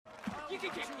can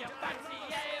kick your fancy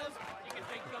ales, you can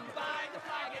drink them by the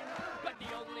flagon, but the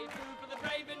only food for the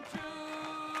brave and true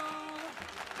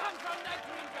comes from the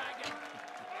Green Dragon.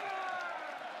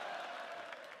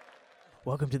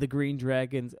 Welcome to the Green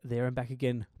Dragons, there and back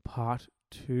again, part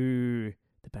 2,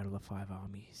 the Battle of Five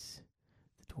Armies.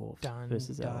 The dwarves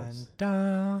versus elves.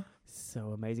 Dun.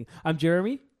 So amazing. I'm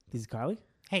Jeremy, this is Kylie,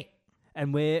 Hey.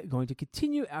 and we're going to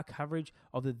continue our coverage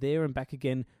of the There and Back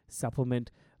Again supplement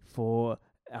for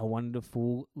our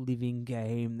wonderful living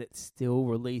game that's still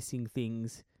releasing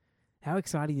things. How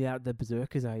excited about the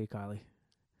Berserkers are you, Kylie?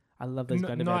 I love those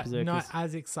kind of Berserkers. Not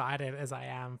as excited as I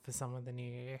am for some of the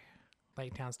new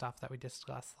Lake Town stuff that we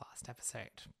discussed last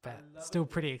episode, but still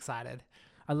pretty excited.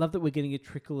 I love that we're getting a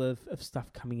trickle of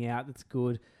stuff coming out that's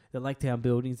good. The Lake Town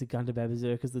buildings, the Gundabad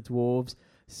Berserkers, the dwarves,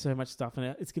 so much stuff,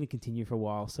 and it's going to continue for a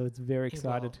while, so it's very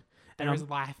excited. There is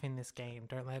life in this game.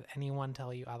 Don't let anyone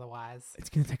tell you otherwise. It's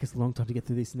going to take us a long time to get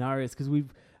through these scenarios because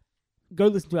we've go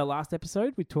listen to our last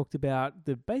episode. We talked about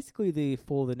basically the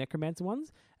Fall of the Necromancer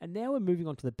ones, and now we're moving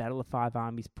on to the Battle of Five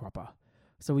Armies proper.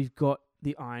 So we've got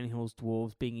the Iron Hills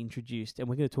dwarves being introduced, and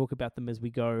we're going to talk about them as we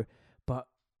go. But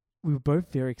we were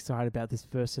both very excited about this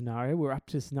first scenario. We're up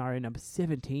to scenario number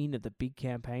 17 of the big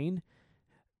campaign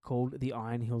called The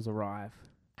Iron Hills Arrive.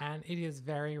 And it is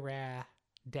very rare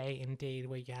day indeed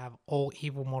where you have all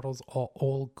evil models or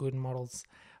all good models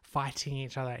fighting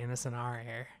each other in a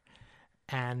scenario.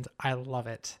 And I love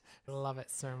it. I love it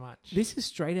so much. This is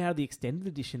straight out of the extended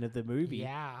edition of the movie.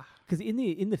 Yeah. Because in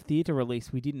the theatre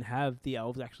release, we didn't have the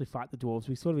elves actually fight the dwarves.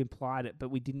 We sort of implied it, but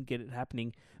we didn't get it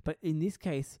happening. But in this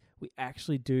case, we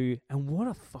actually do. And what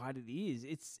a fight it is.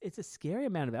 It's a scary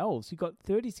amount of elves. You've got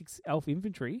 36 elf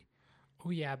infantry.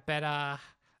 Oh, yeah. But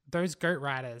those goat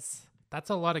riders, that's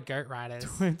a lot of goat riders.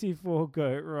 24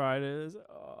 goat riders.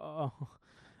 Oh,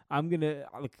 I'm going to,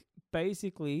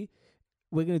 basically,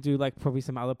 we're going to do probably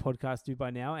some other podcasts do by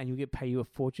now, and you'll pay you a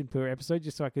fortune per episode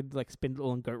just so I could spend it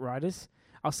all on goat riders.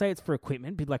 I'll say it's for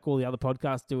equipment, but all the other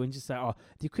podcasts do, and just say, oh,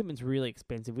 the equipment's really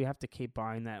expensive. We have to keep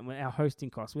buying that. And our hosting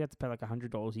costs, we have to pay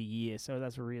 $100 a year, so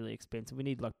that's really expensive. We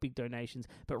need big donations,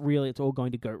 but really it's all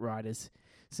going to goat riders.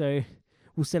 So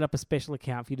we'll set up a special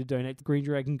account for you to donate to Green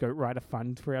Dragon Goat Rider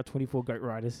Fund for our 24 goat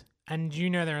riders. And you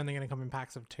know they're only going to come in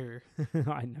packs of 2.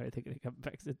 I know they're going to come in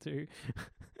packs of 2.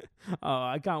 Oh,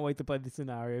 I can't wait to play this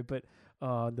scenario, but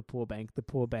the poor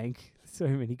bank. So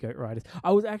many goat riders.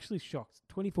 I was actually shocked.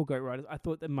 24 goat riders. I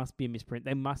thought that must be a misprint.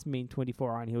 They must mean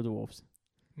 24 Iron Hill dwarves.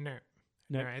 No,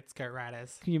 it's goat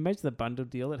riders. Can you imagine the bundle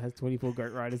deal that has 24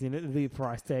 goat riders in it? The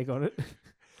price tag on it.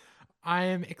 I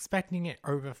am expecting it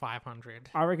over 500.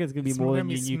 I reckon it's going to be more than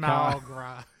your new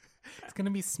car. It's going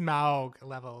to be Smaug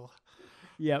level.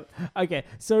 Yep. Okay,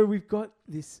 so we've got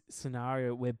this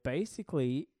scenario where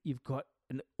basically you've got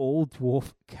an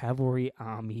all-dwarf cavalry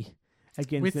army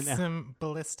against with some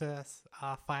ballista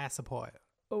fire support.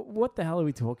 What the hell are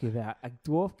we talking about? A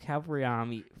dwarf cavalry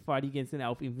army fighting against an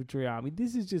elf infantry army.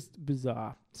 This is just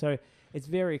bizarre. So it's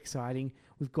very exciting.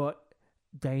 We've got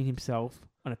Dane himself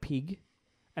on a pig,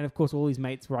 and of course all his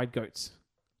mates ride goats.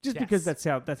 Just because that's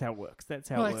how it works. That's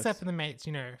how it works. Except for the mates,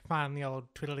 find the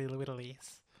old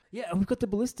twiddly-widdlies. Yeah, and we've got the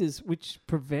ballistas, which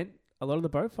prevent a lot of the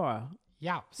bow fire.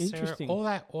 Yeah, interesting. So all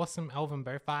that awesome elven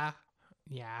bow fire,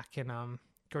 can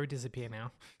go disappear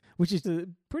now. Which is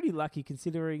pretty lucky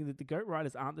considering that the goat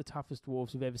riders aren't the toughest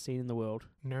dwarves we've ever seen in the world.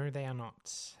 No, they are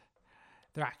not.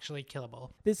 They're actually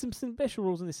killable. There's some special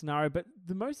rules in this scenario, but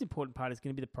the most important part is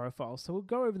going to be the profile. So we'll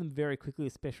go over them very quickly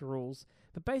with special rules.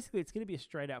 But basically, it's going to be a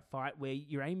straight-out fight where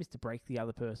your aim is to break the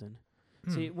other person.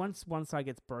 So once one side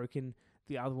gets broken,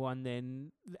 the other one,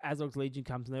 then Azog's Legion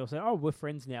comes and they all say, oh, we're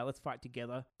friends now, let's fight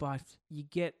together. But you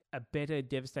get a better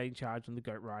devastating charge on the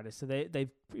Goat Riders. So they've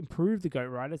improved the Goat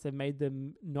Riders. They've made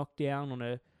them knock down on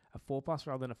a 4+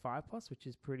 rather than a 5+, which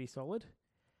is pretty solid.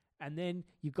 And then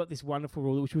you've got this wonderful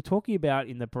rule, which we're talking about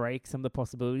in the break, some of the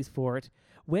possibilities for it.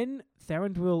 When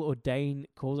Thranduil or Dane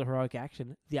calls a heroic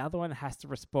action, the other one has to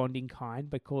respond in kind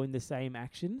by calling the same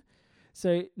action.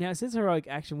 So now it says heroic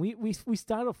action. We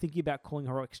start off thinking about calling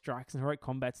heroic strikes and heroic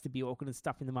combats to be awkward and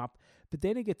stuffing them up. But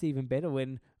then it gets even better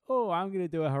when, I'm going to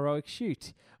do a heroic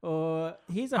shoot. Or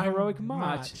here's a heroic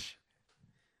march.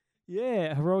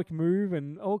 Yeah, heroic move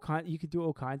and you could do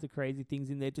all kinds of crazy things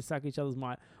in there to suck each other's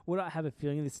might. What I have a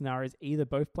feeling in this scenario is either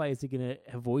both players are going to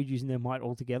avoid using their might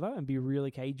altogether and be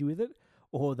really cagey with it,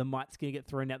 or the might's going to get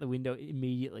thrown out the window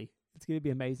immediately. It's going to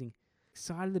be amazing.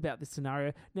 Excited about this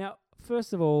scenario. Now,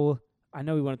 first of all, I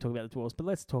know we want to talk about the dwarves, but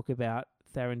let's talk about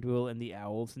Thranduil and the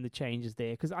owls and the changes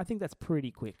there, because I think that's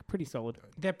pretty quick, pretty solid.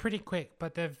 They're pretty quick,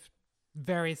 but they're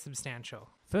very substantial.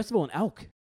 First of all, an elk.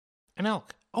 An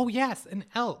elk. Oh, yes, an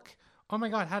elk. Oh my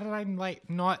god, how did I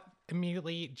not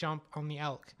immediately jump on the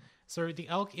elk? So the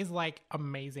elk is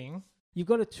amazing. You've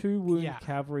got a 2-wound Yeah.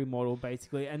 cavalry model,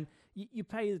 basically, and you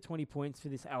pay the 20 points for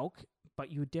this elk,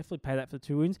 but you would definitely pay that for the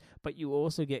 2 wounds, but you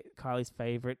also get Kylie's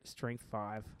favourite, Strength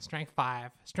 5. Strength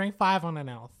 5. Strength 5 on an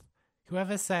elf.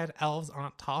 Whoever said elves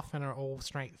aren't tough and are all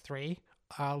strength 3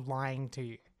 are lying to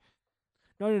you.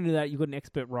 Not only that, you've got an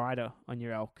expert rider on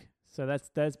your elk, so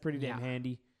that's pretty damn Yeah.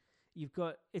 handy. You've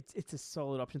got it's a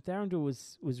solid option. Thranduil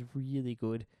was really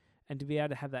good, and to be able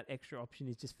to have that extra option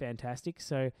is just fantastic.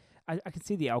 So I can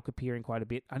see the elk appearing quite a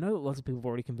bit. I know that lots of people have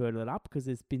already converted it up because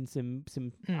there's been some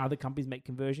other companies make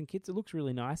conversion kits. It looks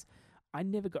really nice. I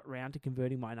never got round to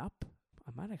converting mine up.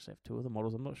 I might actually have 2 of the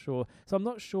models. I'm not sure. So I'm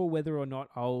not sure whether or not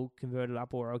I'll convert it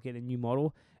up or I'll get a new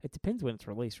model. It depends when it's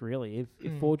released, really.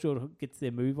 If Forge Order gets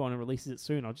their move on and releases it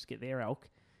soon, I'll just get their elk.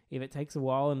 If it takes a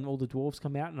while and all the dwarves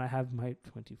come out and I have my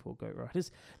 24 goat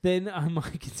riders, then I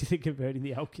might consider converting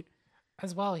the elk.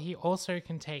 As well, he also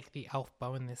can take the elf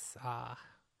bow in this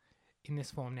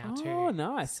form now too. Oh,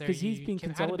 nice, So because he's you been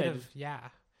can add a bit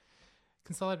consolidated.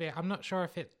 Consolidated. I'm not sure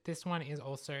if this one is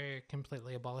also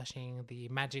completely abolishing the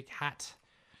magic hat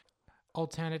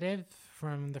alternative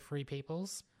from the Free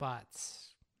Peoples, but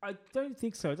I don't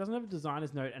think so. It doesn't have a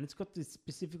designer's note, and it's got this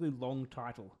specifically long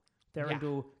title.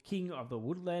 Thranduil, King of the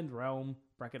Woodland Realm,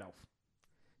 bracket elf.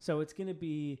 So it's going to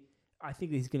be... I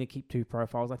think he's going to keep 2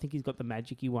 profiles. I think he's got the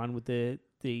magic-y one with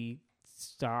the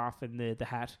staff and the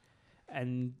hat,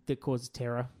 and that causes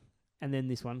terror. And then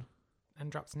this one.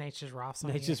 and drops Nature's Wrath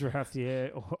on Nature's you. Wrath, yeah,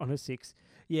 on a 6.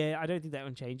 Yeah, I don't think that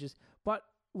one changes. But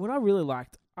what I really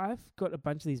liked, I've got a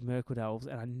bunch of these Mirkwood elves,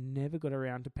 and I never got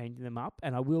around to painting them up,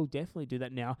 and I will definitely do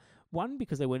that now. 1,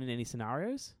 because they weren't in any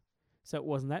scenarios, so it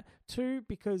wasn't that. 2,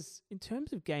 because in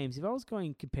terms of games, if I was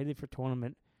going competitive for a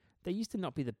tournament, they used to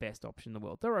not be the best option in the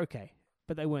world. They were okay,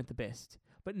 but they weren't the best.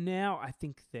 But now I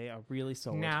think they are really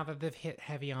solid. Now that they've hit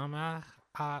heavy armor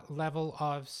level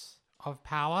of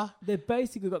power, They've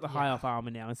basically got the high elf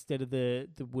armor now instead of the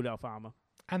wood elf armor.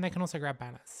 and they can also grab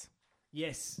banners.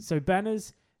 Yes, so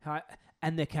banners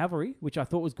and their cavalry, which I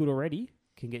thought was good already,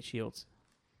 can get shields.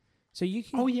 So you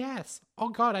can Oh yes! Oh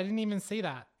god, I didn't even see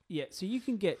that. yeah, so you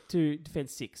can get to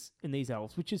defense 6 in these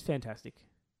elves, which is fantastic.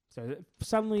 So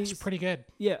suddenly It's pretty good.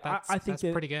 yeah, That's, I think that's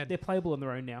they're pretty good. They're playable on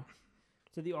their own now.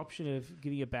 So the option of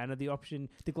giving a banner,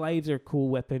 the glaives are a cool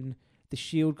weapon. The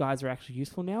shield guys are actually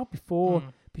useful now.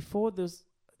 Before there's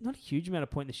not a huge amount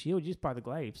of point in the shield, you just buy the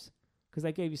glaives. Because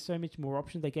they gave you so much more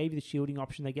options. They gave you the shielding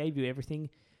option. They gave you everything.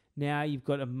 Now you've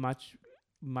got a much,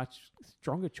 much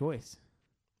stronger choice.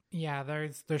 Yeah,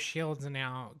 those shields are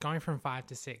now going from 5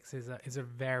 to 6 is a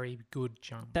very good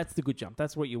jump. That's the good jump.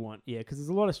 That's what you want. Yeah, because there's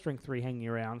a lot of strength 3 hanging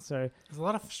around. So There's a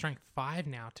lot of strength 5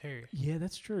 now too. yeah,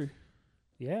 that's true.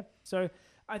 Yeah. So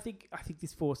I think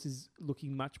this force is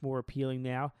looking much more appealing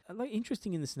now. Like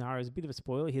interesting in the scenario is a bit of a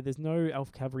spoiler here. There's no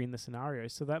elf cavalry in the scenario,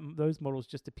 so that those models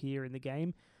just appear in the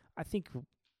game. I think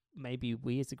maybe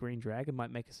we as the Green Dragon might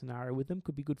make a scenario with them.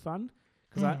 Could be good fun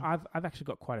because I've actually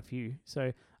got quite a few.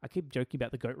 So I keep joking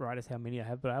about the Goat Riders, how many I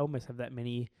have, but I almost have that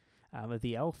many of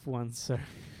the elf ones. So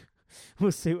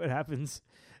we'll see what happens.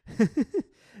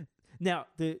 Now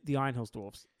the Iron Hills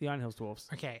Dwarves. The Iron Hills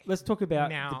Dwarves. Okay. Let's talk about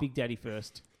Now- the Big Daddy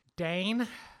first. Dane,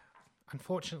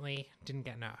 unfortunately, didn't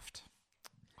get nerfed.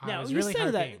 Now, I was you really say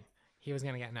hoping that- he was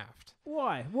going to get nerfed.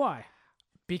 Why? Why?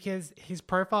 Because his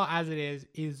profile as it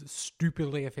is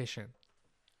stupidly efficient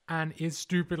and is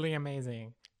stupidly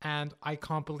amazing. And I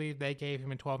can't believe they gave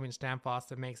him a 12-inch standfast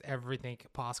that makes everything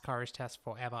pass courage test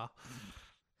forever.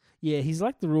 Yeah, he's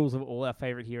like the rules of all our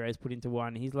favorite heroes put into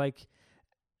one. He's like,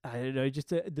 I don't know, just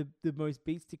the most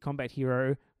beat stick combat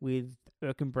hero with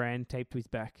Erkenbrand taped to his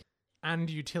back. And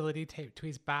utility taped to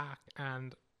his back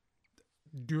and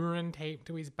Duran taped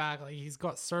to his back. Like he's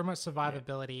got so much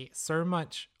survivability, so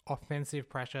much offensive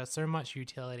pressure, so much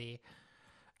utility.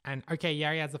 And okay,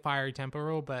 yeah, he has the fiery temper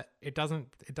rule, but it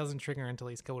doesn't trigger until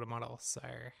he's killed a model. So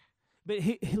But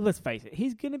let's face it,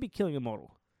 he's going to be killing a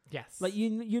model. yes, Like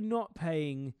you're not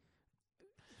paying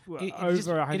It'd over just-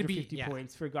 it'd be- 150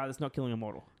 points for a guy that's not killing a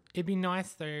model. it'd be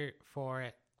nice though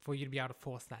for you to be able to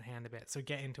force that hand a bit. So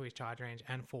get into his charge range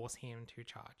and force him to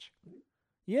charge.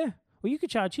 Yeah, well you could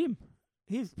charge him.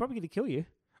 He's probably going to kill you.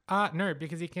 No,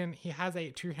 because he has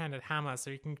a 2-handed hammer, so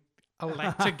you can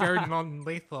elect to go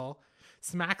non-lethal,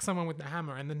 smack someone with the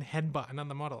hammer, and then headbutt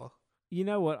another model. You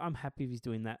know what? I'm happy if he's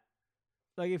doing that.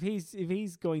 Like if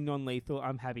he's going non-lethal,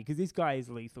 I'm happy because this guy is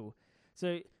lethal.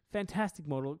 So fantastic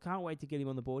model. Can't wait to get him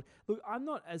on the board. Look, I'm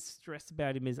not as stressed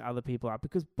about him as other people are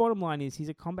because bottom line is he's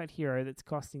a combat hero that's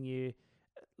costing you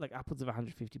like upwards of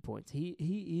 150 points. He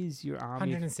is your army.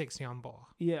 160 on ball.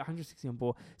 Yeah, 160 on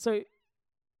board. So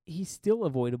he's still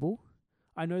avoidable.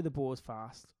 I know the boar's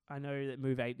fast. I know that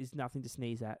move 8 is nothing to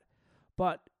sneeze at.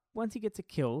 But once he gets a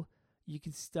kill, you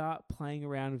can start playing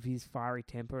around with his fiery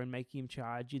temper and making him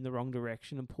charge in the wrong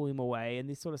direction and pull him away and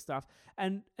this sort of stuff.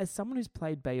 And as someone who's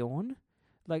played Bayonne,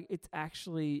 like, it's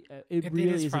actually, it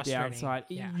really is a downside.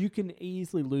 Yeah. You can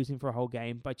easily lose him for a whole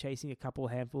game by chasing a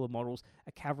handful of models,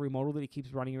 a cavalry model that he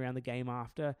keeps running around the game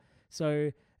after.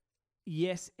 So,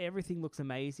 yes, everything looks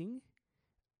amazing,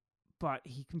 but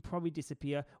he can probably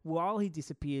disappear. While he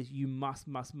disappears, you must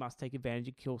take advantage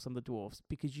and kill some of the dwarves,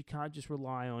 because you can't just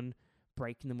rely on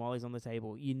breaking them while he's on the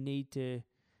table. You need to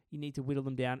whittle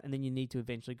them down, and then you need to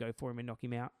eventually go for him and knock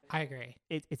him out. I agree.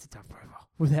 It's a tough profile,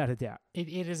 without a doubt. It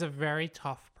is a very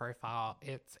tough profile.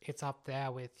 It's up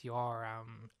there with your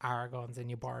Aragons and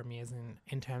your Boromirs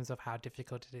in terms of how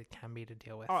difficult it can be to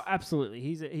deal with. Oh, absolutely.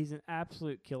 He's an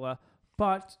absolute killer,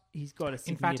 but he's got a significant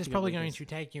In fact, it's probably going weakness. to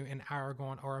take you an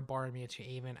Aragon or a Boromir to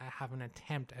even have an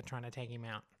attempt at trying to take him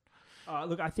out.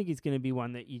 Look, I think it's going to be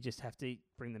one that you just have to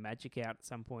bring the magic out at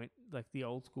some point, like the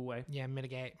old school way. Yeah,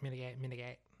 mitigate.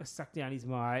 Suck down his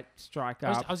might, strike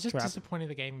I up. was just trap. disappointed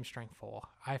they gave him Strength 4.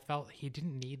 I felt he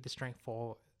didn't need the Strength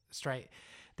 4 straight.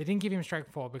 They didn't give him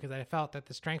Strength 4 because I felt that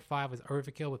the Strength 5 was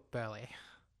overkill with Burley.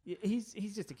 Yeah, he's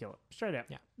just a killer, straight out.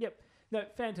 Yeah. Yep. No,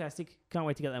 fantastic. Can't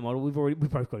wait to get that model. We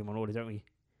both got him on order, don't we?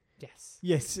 Yes.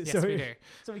 Yes. Yes, so, we do.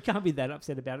 So we can't be that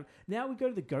upset about it. Now we go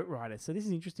to the Goat Rider. So this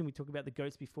is interesting. We talk about the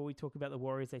goats before we talk about the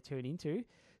warriors they turn into.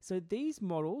 So these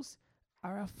models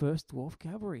are our first dwarf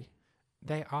cavalry.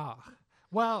 They are.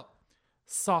 Well,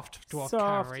 soft dwarf Soft,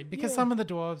 cavalry. Because yeah. some of the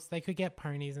dwarves, they could get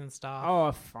ponies and stuff.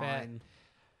 Oh, fine.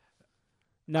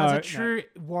 No, As a no. true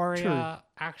warrior, True.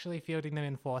 actually fielding them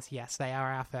in force, yes, they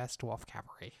are our first dwarf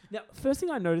cavalry. Now, first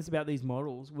thing I noticed about these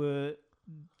models were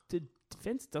the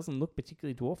defense doesn't look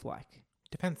particularly dwarf-like.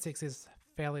 Defense 6 is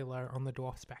fairly low on the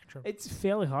dwarf spectrum. It's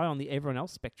fairly high on the everyone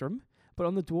else spectrum, but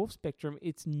on the dwarf spectrum,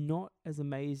 it's not as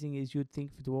amazing as you'd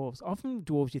think for dwarves. Often with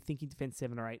dwarves, you're thinking defense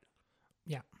 7 or 8.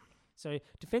 Yeah. So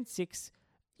defense 6,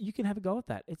 you can have a go at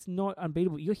that. It's not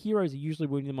unbeatable. Your heroes are usually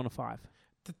wounding them on a 5.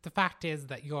 The fact is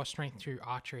that your strength through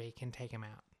archery can take him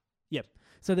out. Yep.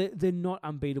 So they're not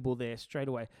unbeatable there straight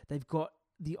away. They've got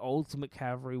the ultimate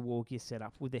cavalry war gear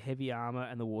setup with the heavy armor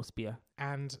and the war spear.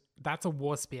 And that's a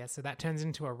war spear, so that turns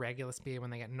into a regular spear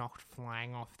when they get knocked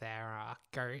flying off their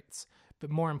goats. But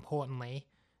more importantly,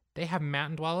 they have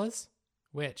mountain dwellers,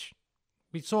 which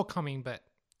we saw coming, but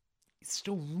it's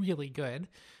still really good.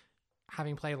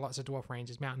 Having played lots of dwarf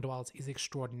ranges, mountain dwellers is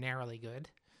extraordinarily good.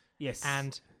 Yes.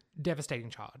 And devastating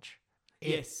charge.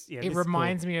 Yes. Yeah, It this is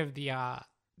reminds me of the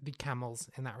camels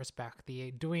in that respect.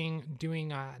 The doing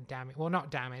damage, well,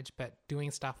 not damage, but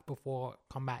doing stuff before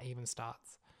combat even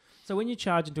starts. So when you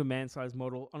charge into a man-sized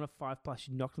model on a 5+,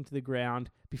 you knock them to the ground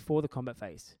before the combat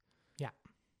phase. Yeah.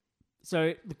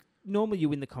 So normally you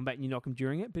win the combat and you knock them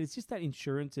during it, but it's just that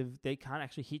insurance of they can't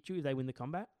actually hit you if they win the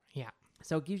combat. Yeah.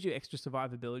 So it gives you extra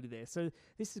survivability there. So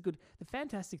this is good. The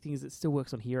fantastic thing is it still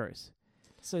works on heroes.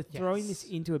 So throwing this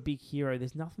Yes. into a big hero,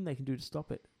 there's nothing they can do to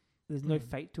stop it. There's no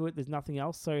fate to it. There's nothing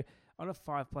else. So on a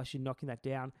 5+, you're knocking that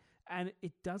down. And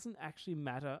it doesn't actually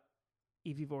matter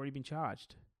if you've already been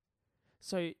charged.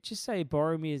 So just say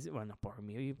Boromir's... Well, not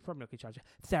Boromir. You're probably not going to charge it.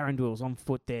 Thranduil's on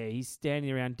foot there. He's standing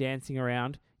around, dancing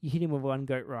around. You hit him with one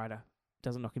Goat Rider.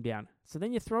 Doesn't knock him down. So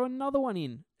then you throw another one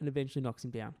in and eventually knocks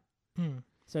him down.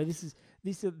 So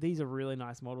these are really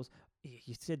nice models.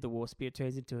 You said the war spear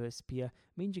turns into a spear.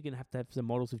 It means you're going to have some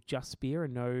models with just spear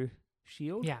and no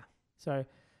shield. Yeah. So,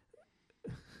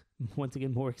 once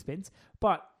again, more expense.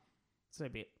 But, so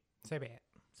be it. So be it.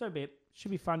 So be it.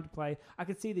 Should be fun to play. I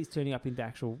could see these turning up into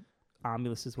actual army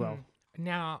lists as well.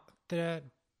 Now,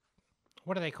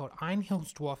 what are they called? Iron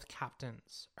Hill's dwarf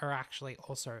captains are actually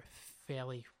also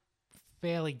fairly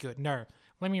good. No,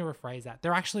 let me rephrase that.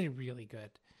 They're actually really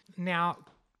good. Now,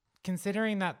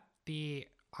 considering that the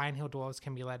Iron Hill dwarves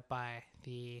can be led by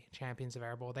the champions of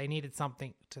Erebor, they needed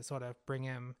something to sort of bring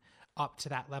them up to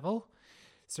that level.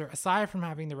 So aside from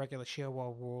having the regular shield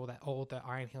wall rule that all the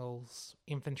Iron Hills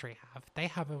infantry have, they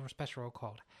have a special rule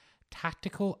called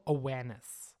Tactical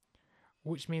Awareness,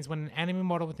 which means when an enemy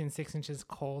model within 6 inches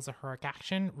calls a heroic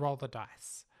action, roll the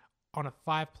dice. On a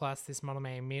 5+, this model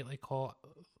may immediately call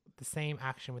the same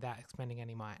action without expending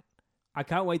any might. I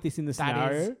can't wait this in the That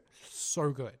scenario is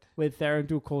so good. where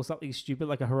Thranduil calls something stupid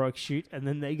like a heroic shoot, and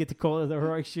then they get to call it the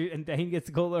heroic shoot, and Dane gets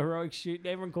to call it a heroic shoot, and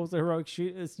everyone calls it a heroic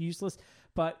shoot. It's useless.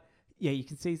 But yeah, you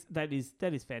can see that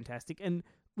is fantastic. And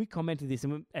we commented this,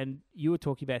 and you were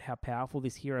talking about how powerful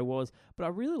this hero was, but I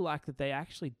really like that they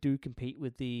actually do compete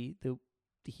with the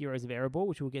heroes of Erebor,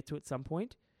 which we'll get to at some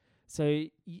point. So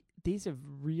these are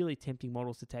really tempting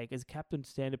models to take. As captain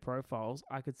standard profiles,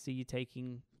 I could see you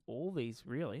taking all these,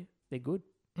 really. They're good.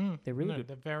 They're really good.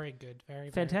 They're very good.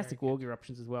 Fantastic very war gear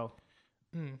options as well.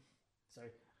 good. So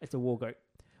it's a war goat.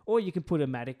 Or you can put a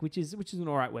Matic, which is an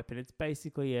alright weapon. It's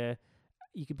basically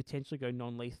you can potentially go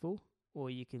non-lethal, or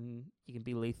you can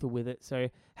be lethal with it. So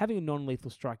having a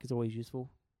non-lethal strike is always useful.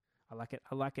 I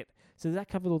like it. So does that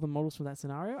cover all the models from that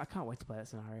scenario? I can't wait to play that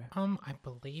scenario. I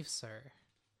believe so.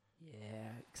 Yeah,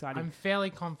 exciting. I'm fairly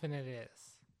confident it is.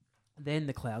 Then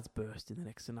the clouds burst in the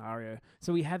next scenario.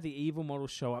 So we have the evil models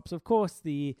show up. So of course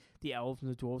the elves and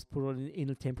the dwarves put on in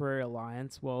a temporary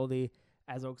alliance while the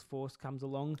Azog's force comes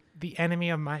along. The enemy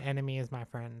of my enemy is my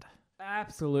friend.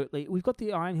 Absolutely. We've got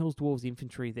the Iron Hills Dwarves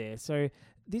infantry there. So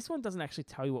this one doesn't actually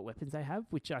tell you what weapons they have,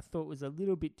 which I thought was a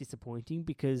little bit disappointing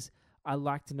because I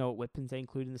like to know what weapons they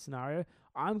include in the scenario.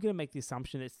 I'm going to make the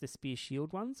assumption it's the spear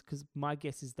shield ones because my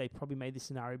guess is they probably made this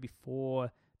scenario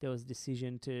before there was a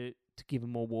decision to give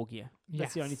them more war gear.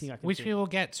 That's the only thing I can Which see. we will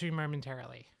get to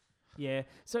momentarily. Yeah.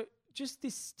 So just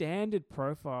this standard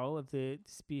profile of the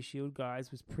spear shield guys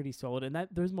was pretty solid, and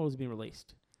those models have been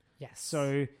released. Yes.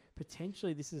 So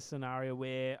potentially this is a scenario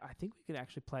where I think we could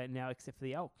actually play it now except for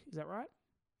the elk. Is that right?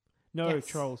 No, Yes.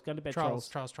 trolls. Gundabad Trolls.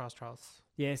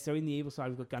 Yeah, so in the evil side,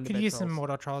 we've got Gundabad Could use trolls. some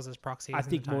Mortal Trolls as proxies. I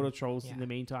think in the Mortal time. Trolls in the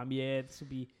meantime. Yeah, this will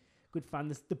be good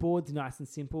fun. The board's nice and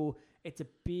simple. It's a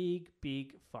big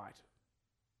fight.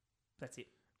 That's it.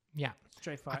 Yeah.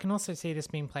 Straight I fight. can also see this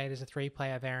being played as a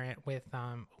 3-player variant with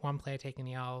one player taking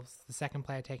the elves, the second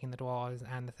player taking the dwarves,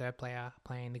 and the third player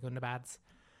playing the Gundabads.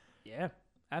 Yeah,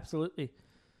 absolutely.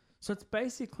 So it's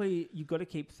basically you got to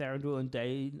keep Thranduil and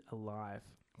Dane alive.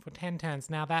 For 10 turns.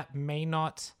 Now, that may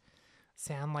not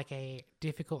sound like a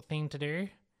difficult thing to do,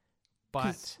 but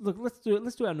 'Cause, look, let's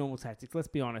do our normal tactics. Let's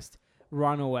be honest.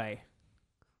 Run away.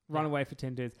 Run away for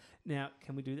 10 turns. Now,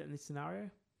 can we do that in this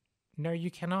scenario? no,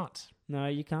 you cannot. No,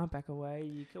 you can't back away.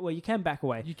 You can back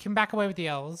away. You can back away with the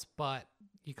elves, but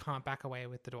you can't back away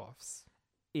with the dwarves.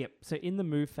 Yep. So in the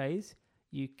move phase,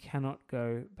 you cannot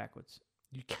go backwards.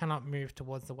 You cannot move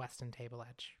towards the western table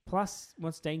edge. Plus,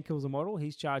 once Dane kills a model,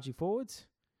 he's charging forwards.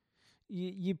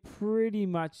 You pretty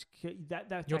much that You're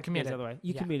tactic goes committed. the other way.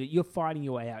 You're Yeah. committed. You're fighting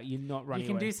your way out. You're not running You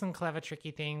can away. do some clever,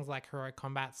 tricky things like heroic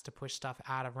combats to push stuff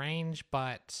out of range,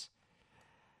 but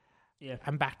Yeah.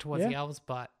 and back towards the Yeah. elves,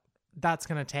 but that's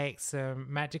going to take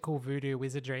some magical voodoo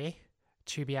wizardry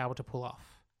to be able to pull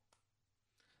off.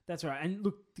 That's right. And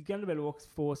look, the Gundabad Orcs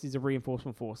force is a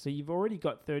reinforcement force. So you've already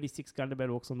got 36 Gundabad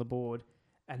Orcs on the board,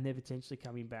 and they're potentially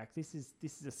coming back. This is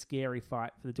a scary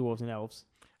fight for the dwarves and elves.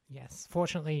 Yes.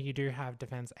 Fortunately, you do have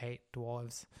defense 8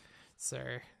 dwarves,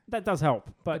 so That does help,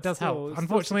 but it does still, help. it's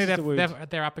Unfortunately, still 6 to wound.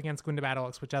 they're up against Gundabad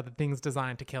Orcs, which are the things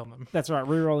designed to kill them. That's right.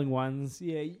 Rerolling ones.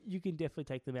 Yeah, you can definitely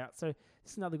take them out. So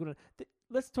it's another good one.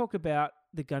 Let's talk about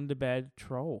the Gundabad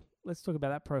Troll. Let's talk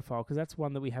about that profile because that's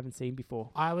one that we haven't seen before.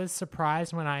 I was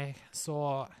surprised when I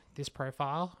saw this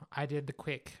profile. I did the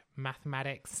quick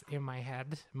mathematics in my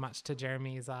head, much to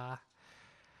Jeremy's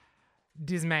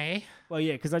dismay. Well,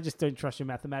 yeah, because I just don't trust your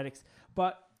mathematics.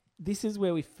 But this is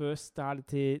where we first started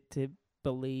to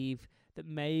believe that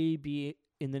maybe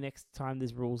in the next time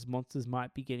there's rules, monsters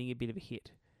might be getting a bit of a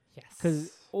hit. Yes.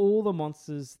 Because all the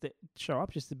monsters that show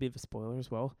up, just a bit of a spoiler as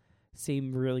well,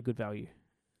 seem really good value.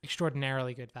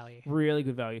 Extraordinarily good value. Really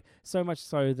good value. So much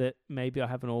so that maybe I'll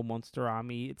have an all-monster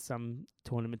army at some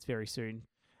tournaments very soon.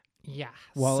 Yeah.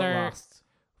 While so it lasts.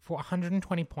 for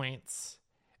 120 points,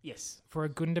 Yes. for a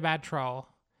Gundabad troll,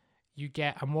 you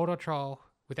get a mortal troll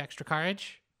with extra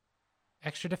courage,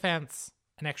 extra defense,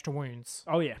 and extra wounds.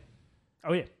 Oh, yeah.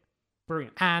 Oh, yeah.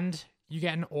 Brilliant. And you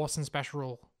get an awesome special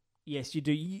rule. Yes, you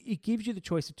do. It gives you the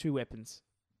choice of 2 weapons.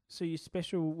 So your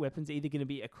special weapon's either going to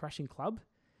be a crushing club,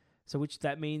 so which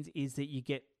that means is that you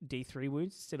get D3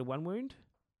 wounds instead of 1 wound,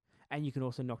 and you can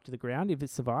also knock to the ground if it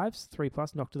survives,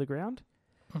 3+ knock to the ground.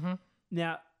 Mm-hmm.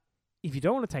 Now, if you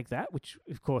don't want to take that, which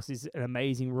of course is an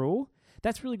amazing rule,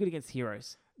 that's really good against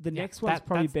heroes. The next one's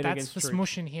probably better against That's for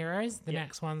troops. smushing heroes. The Yeah.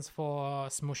 next one's for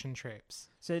smushing troops.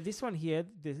 So this one here,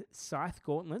 the Scythe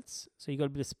Gauntlets, so you got a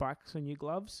bit of spikes on your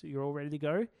gloves, you're all ready to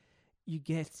go. You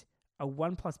get a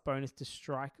 1+ bonus to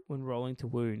strike when rolling to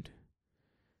wound.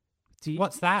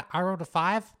 What's that? I rolled a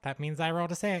 5. That means I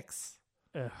rolled a 6.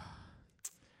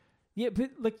 Yeah,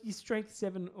 but like your strength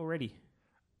 7 already.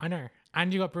 I know.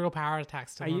 And you got brutal power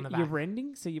attacks still on the back. You're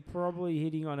rending, so you're probably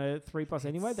hitting on a 3+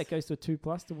 anyway. That goes to a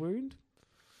 2+ to wound.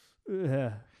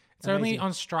 Ugh. It's only Amazing.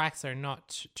 on strikes, though,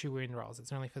 not 2 wound rolls.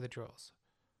 It's only for the draws.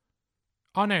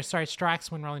 Oh, no, sorry.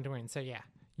 Strikes when rolling to wound. So, yeah.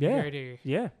 You Yeah. go to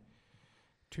Yeah.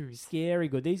 2s. Scary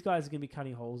good. These guys are going to be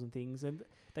cutting holes and things, and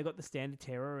they got the standard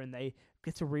terror, and they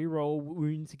get to reroll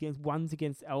wounds against ones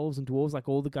against elves and dwarves like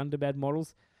all the Gundabad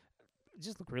models.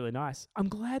 Just look really nice. I'm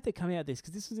glad they're coming out this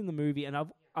because this was in the movie and I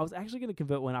was actually going to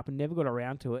convert one up and never got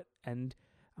around to it, and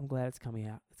I'm glad it's coming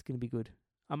out. It's going to be good.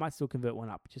 I might still convert one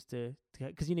up just to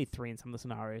because you need 3 in some of the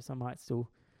scenarios. So I might still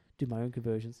do my own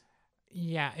conversions.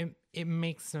 Yeah, it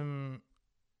makes them.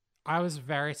 I was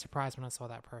very surprised when I saw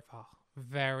that profile.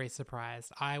 Very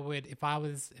surprised. I would if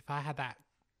I had that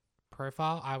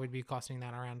profile, I would be costing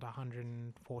that around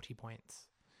 140 points.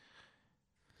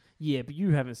 Yeah, but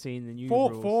you haven't seen the new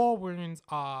rules. 4 wounds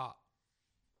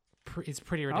is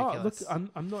pretty ridiculous. Oh,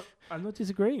 look, I'm not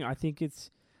disagreeing. I think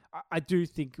I do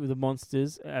think the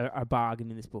monsters are a bargain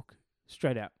in this book,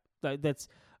 straight out.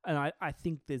 I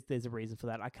think there's a reason for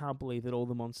that. I can't believe that all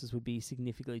the monsters would be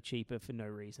significantly cheaper for no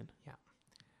reason. Yeah.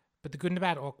 But the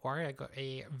Gundabad Orc Warrior got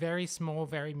a very small,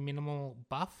 very minimal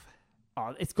buff.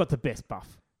 Oh, it's got the best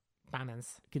buff.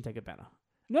 Banners. Can take a banner.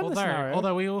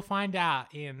 Although we will find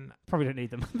out in... Probably don't need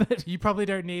them. But you probably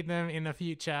don't need them in the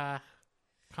future.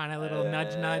 Kind of little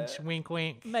nudge, nudge, wink,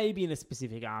 wink. Maybe in a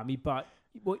specific army, but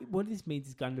what this means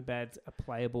is Gundabads are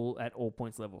playable at all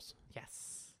points levels.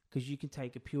 Yes. Because you can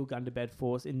take a pure Gundabad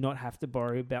force and not have to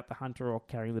worry about the hunter or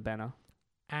carrying the banner.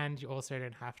 And you also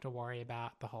don't have to worry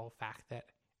about the whole fact that,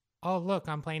 oh, look,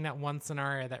 I'm playing that one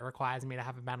scenario that requires me to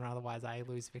have a banner, otherwise I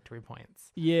lose victory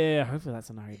points. Yeah, hopefully that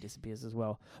scenario disappears as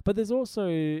well. But there's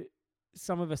also...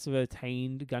 Some of us have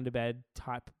attained Gundabad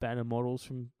type banner models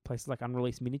from places like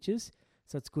Unreleased Miniatures.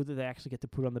 So it's good that they actually get to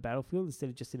put on the battlefield instead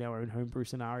of just in our own homebrew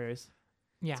scenarios.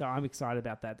 Yeah. So I'm excited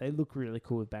about that. They look really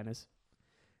cool with banners.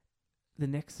 The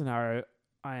next scenario,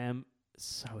 I am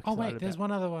so excited about. Oh, wait, there's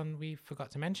one other one we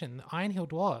forgot to mention. The Iron Hill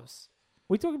Dwarves.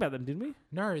 We talked about them, didn't we?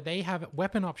 No, they have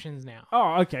weapon options now.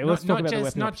 Oh, okay. Let's talk about the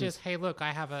weapon Not options. just, hey, look,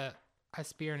 I have a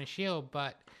spear and a shield,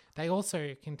 but they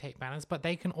also can take banners, but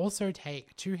they can also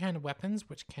take two-handed weapons,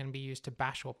 which can be used to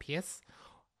bash or pierce,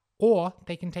 or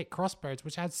they can take crossbows,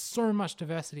 which adds so much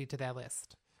diversity to their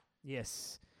list.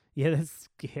 Yes. Yeah, that's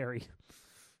scary.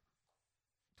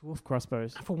 Dwarf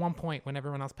crossbows. For 1 point when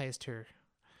everyone else pays 2.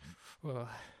 Ugh.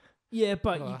 Yeah,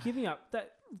 but you're giving up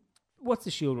that. What's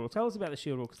the shield rule? Tell us about the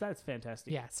shield rule, because that's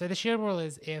fantastic. Yeah, so the shield rule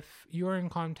is if you're in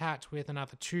contact with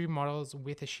another 2 models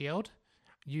with a shield,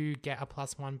 you get a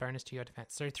 +1 bonus to your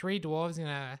defense. So 3 dwarves in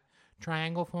a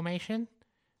triangle formation,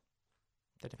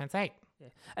 the defense 8.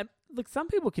 Yeah. Look, some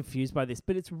people are confused by this,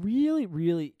 but it's really,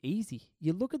 really easy.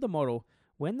 You look at the model,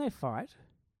 when they fight,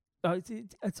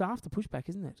 it's after pushback,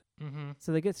 isn't it? Mm-hmm.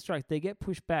 So they get struck, they get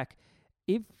pushed back.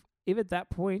 If at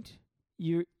that point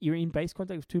you're in base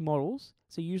contact with 2 models,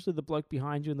 so usually the bloke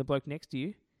behind you and the bloke next to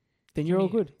you, then you're all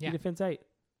good. Yeah. Your defense 8.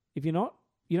 If you're not,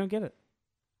 you don't get it.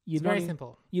 It's very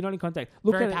simple. You're not in contact.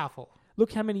 Look very at powerful.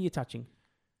 Look how many you're touching.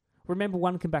 Remember,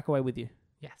 one can back away with you.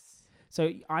 Yes. So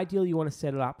ideally, you want to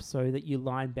set it up so that your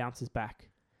line bounces back.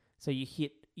 So you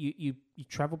hit, you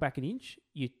travel back an inch,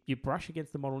 you brush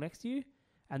against the model next to you,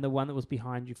 and the one that was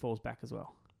behind you falls back as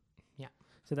well. Yeah.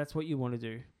 So that's what you want to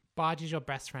do. Barge is your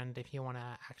best friend if you want to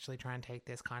actually try and take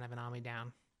this kind of an army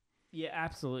down. Yeah,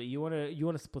 absolutely. You want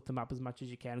to split them up as much as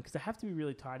you can because they have to be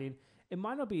really tied in. It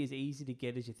might not be as easy to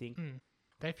get as you think.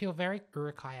 They feel very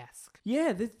Uruk-hai-esque.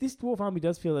 Yeah, this dwarf army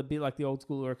does feel a bit like the old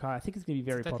school Uruk-hai. I think it's going to be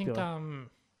very popular.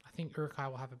 I think Uruk-hai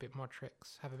will have a bit more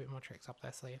tricks up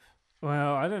their sleeve.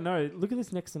 Well, I don't know. Look at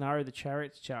this next scenario, the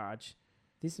Chariot's Charge.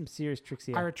 There's some serious tricks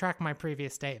here. I retract my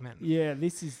previous statement. Yeah,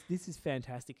 this is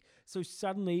fantastic. So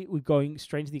suddenly we're going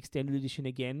straight to the extended edition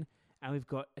again, and we've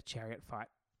got a chariot fight.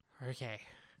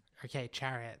 Okay,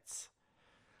 chariots.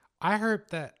 I hope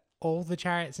that all the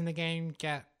chariots in the game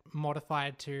get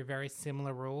modified to very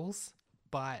similar rules,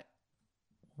 but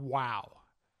wow.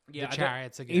 Yeah, the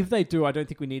chariots again. If they do, I don't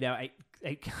think we need our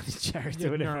eight counted chariots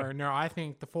or whatever. No, I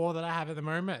think the 4 that I have at the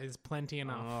moment is plenty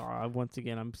enough. Once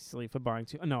again, I'm silly for buying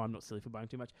too. No, I'm not silly for buying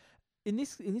too much. In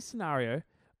this scenario,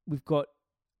 we've got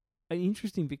an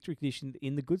interesting victory condition.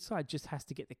 In the good side, just has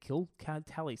to get the kill count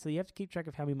tally. So you have to keep track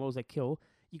of how many models they kill.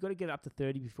 You got to get up to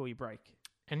 30 before you break.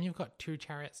 And you've got 2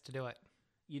 chariots to do it.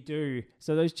 You do.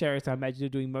 So those chariots, I imagine, are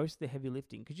doing most of the heavy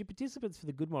lifting. Because your participants for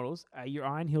the good models are your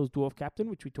Iron Hills Dwarf Captain,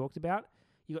 which we talked about.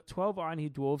 You got 12 Iron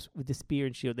Hill Dwarves with the spear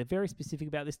and shield. They're very specific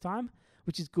about this time,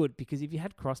 which is good. Because if you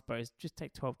had crossbows, just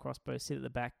take 12 crossbows, sit at the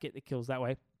back, get the kills that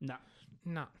way. No.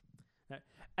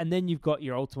 And then you've got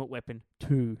your ultimate weapon,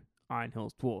 2 Iron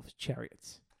Hills Dwarves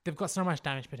Chariots. They've got so much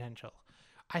damage potential.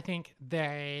 I think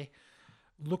they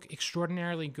look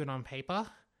extraordinarily good on paper,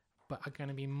 but are going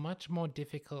to be much more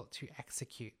difficult to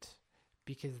execute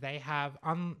because they have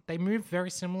they move very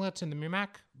similar to the Mumak,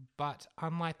 but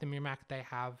unlike the Mumak, they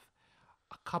have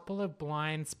a couple of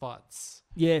blind spots.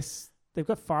 Yes, they've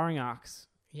got firing arcs.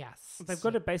 Yes. They've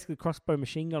got a basically crossbow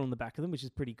machine gun on the back of them, which is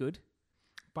pretty good.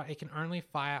 But it can only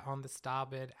fire on the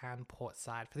starboard and port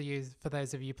side. For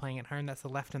those of you playing at home, that's the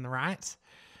left and the right.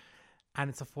 And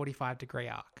it's a 45-degree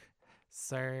arc.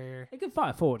 So... It can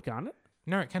fire forward, can't it?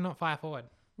 No, it cannot fire forward.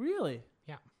 Really?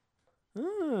 Yeah.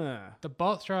 Ah. The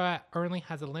bolt thrower only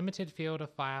has a limited field of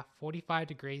fire 45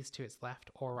 degrees to its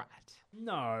left or right.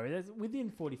 No, that's within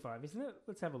 45, isn't it?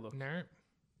 Let's have a look. No.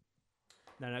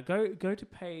 No. Go to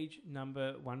page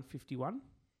number 151.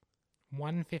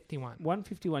 151.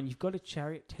 151. You've got a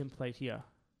chariot template here.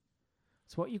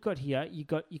 So what you've got here, you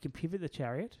can pivot the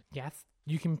chariot. Yes.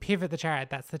 You can pivot the chariot.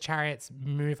 That's the chariot's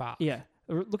move up. Yeah.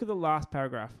 Look at the last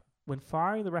paragraph. When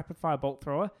firing the rapid fire bolt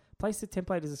thrower, place the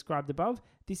template as described above.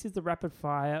 This is the rapid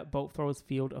fire bolt thrower's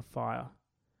field of fire.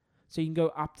 So you can go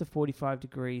up to 45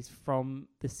 degrees from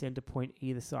the center point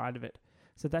either side of it.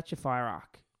 So that's your fire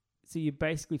arc. So you're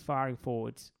basically firing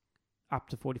forwards up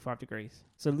to 45 degrees.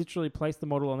 So literally place the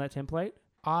model on that template.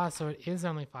 Ah, so it is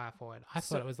only fire forward. I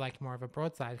thought it was like more of a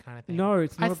broadside kind of thing. No,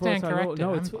 it's not I a stand broadside at all. corrected.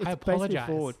 No, I it's basically apologize.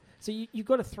 forward. So you've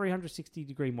got a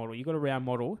 360-degree model. You've got a round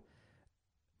model.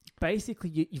 Basically,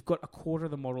 you've got a quarter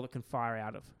of the model that can fire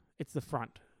out of. It's the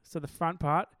front. So the front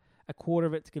part, a quarter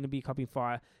of it's going to be copying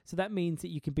fire. So that means that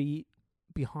you can be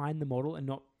behind the model and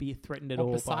not be threatened at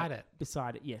all. Beside it.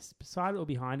 Beside it, yes. Beside it or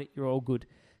behind it, you're all good.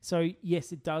 So,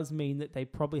 yes, it does mean that they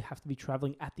probably have to be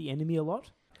traveling at the enemy a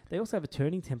lot. They also have a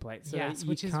turning template, so Yes, you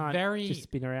which is can't very- just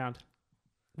spin around.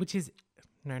 Which is,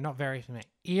 no, not very familiar.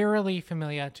 Eerily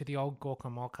familiar to the old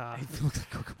Gorkamolka It looks like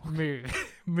Guacamole.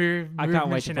 move I can't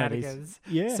wait to play these. shenanigans.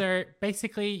 Yeah. So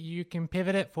basically, you can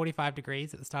pivot it 45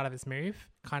 degrees at the start of its move,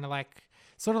 sort of like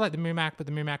the Mumak, but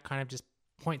the Mumak kind of just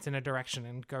points in a direction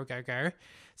and go, go, go.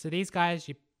 So these guys,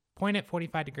 you point at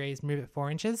 45 degrees, move it 4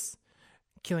 inches,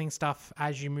 killing stuff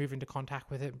as you move into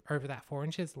contact with it over that 4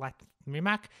 inches, like the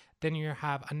Mumak. Then you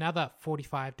have another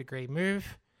 45-degree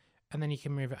move, and then you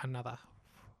can move it another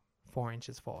 4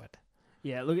 inches forward.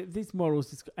 Yeah, look at this model,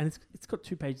 it's got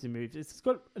 2 pages of moves. It's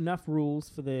got enough rules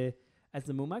for as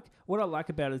the Mulmak. What I like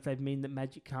about it is they've mean that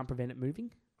magic can't prevent it moving,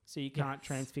 so you can't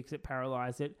transfix it,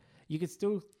 paralyze it. You can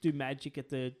still do magic at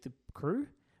the crew,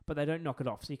 but they don't knock it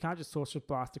off. So you can't just sorcerer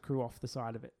blast the crew off the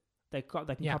side of it. They can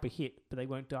pop a hit, but they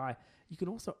won't die. You can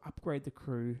also upgrade the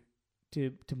crew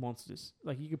to monsters.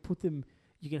 Like you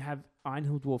can have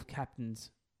Ironhill Dwarf captains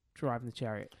driving the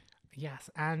chariot. Yes,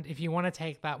 and if you want to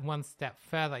take that one step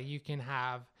further, you can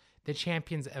have the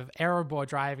champions of Erebor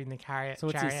driving the chariot. So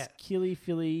it's this Kylie,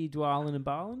 Philly, Dwalin, and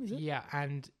Barlin, is it? Yeah,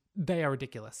 and they are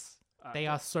ridiculous. They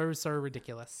are so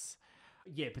ridiculous.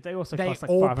 Yeah, but they also They cost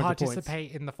like all 500 participate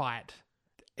points. in the fight.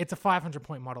 It's a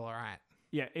 500-point model, all right.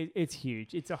 Yeah, it's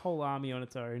huge. It's a whole army on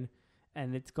its own,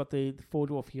 and it's got the 4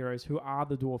 dwarf heroes who are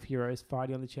the dwarf heroes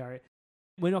fighting on the chariot.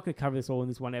 We're not going to cover this all in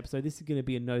this one episode. This is going to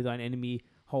be a Know Thine Enemy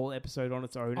whole episode on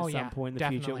its own at some point in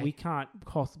the future. We can't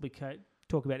possibly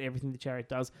talk about everything the chariot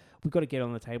does. We've got to get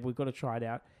on the table. We've got to try it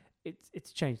out.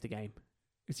 It's changed the game.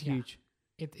 It's huge.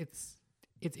 Its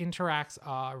interacts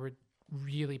are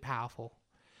really powerful,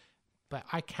 but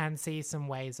I can see some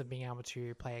ways of being able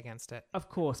to play against it. Of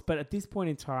course, but at this point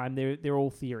in time, they're all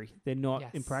theory. They're not in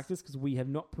Yes. practice because we have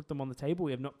not put them on the table.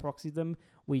 We have not proxied them.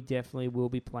 We definitely will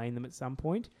be playing them at some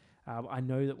point. I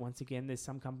know that once again, there's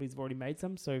some companies have already made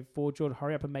some. So Forge,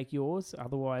 hurry up and make yours.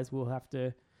 Otherwise, we'll have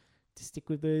to stick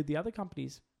with the other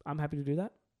companies. I'm happy to do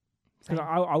that because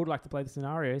I would like to play the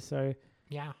scenario. So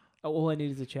Yeah. all I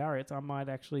need is a chariot. I might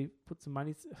actually put some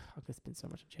money. I'm gonna spend so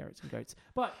much on chariots and goats,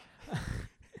 but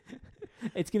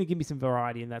it's gonna give me some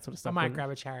variety and that sort of I stuff. might grab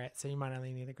a chariot, so you might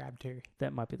only need to grab 2.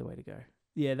 That might be the way to go.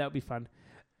 Yeah, that would be fun.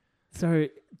 So,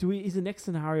 is the next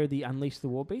scenario the Unleash the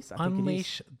War Beast? I think it is.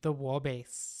 Unleash the War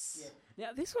Beasts. Yeah.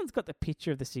 Now, this one's got the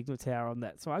picture of the signal tower on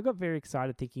that, so I got very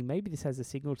excited thinking maybe this has a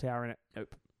signal tower in it.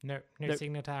 Nope. No Nope.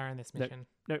 signal tower in this Nope. mission.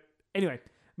 Nope. Anyway,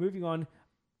 moving on.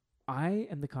 I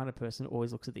am the kind of person who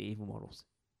always looks at the evil models.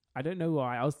 I don't know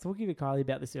why. I was talking to Kylie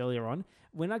about this earlier on.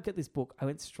 When I got this book, I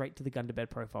went straight to the Gundabad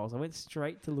profiles. I went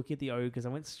straight to look at the ogres. I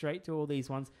went straight to all these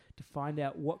ones to find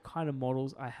out what kind of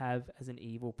models I have as an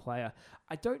evil player.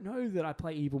 I don't know that I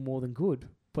play evil more than good,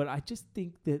 but I just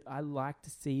think that I like to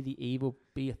see the evil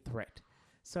be a threat.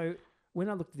 So when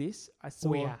I looked at this, I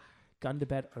saw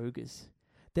Gundabad ogres.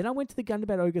 Then I went to the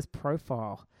Gundabad ogres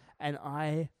profile, and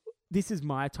this is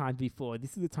my time to be floored.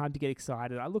 This is the time to get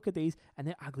excited. I look at these, and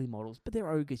they're ugly models, but they're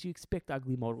ogres. You expect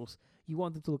ugly models. You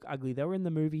want them to look ugly. They were in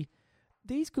the movie.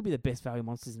 These could be the best value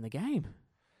monsters in the game.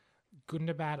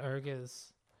 Gundabad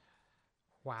ogres.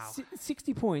 Wow.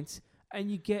 60 points, and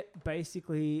you get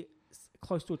basically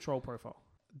close to a troll profile.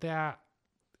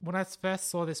 When I first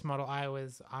saw this model, I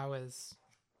was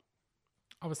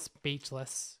I was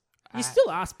speechless. You still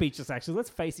are speechless, actually. Let's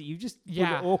face it. You just put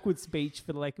Yeah. an awkward speech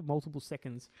for like multiple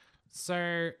seconds.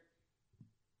 So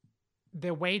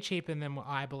they're way cheaper than what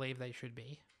I believe they should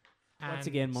be. Once And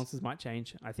again, monsters might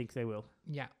change. I think they will.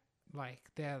 yeah, like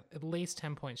they're at least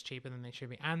 10 points cheaper than they should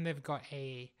be. And they've got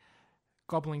a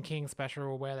Goblin King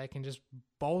special where they can just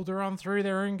boulder on through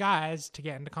their own guys to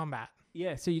get into combat.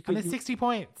 Yeah, so you And could... there's 60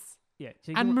 points. Yeah.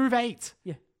 So you And can- move 8.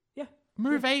 Yeah.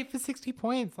 Move 8 for 60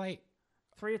 points. Like,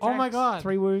 3 attacks. Oh my God.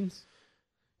 3 wounds.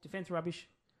 Defense rubbish.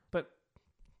 But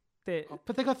they're...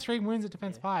 but they got 3 wounds at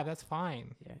defense 5. That's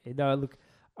fine. Yeah. No, look,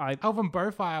 Elven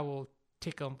Bowfire will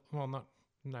tickle. Well,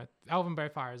 no. Elven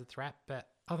Bowfire is a threat, but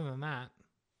other than that,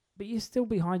 But you're still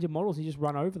behind your models. You just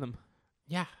run over them.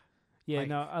 yeah. Yeah, Like-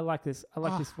 no, I like this. I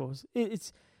like this force.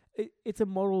 It's a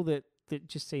model that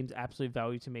just seems absolute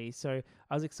value to me. So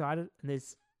I was excited. And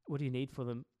there's... What do you need for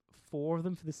them? 4 of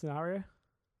them for the scenario?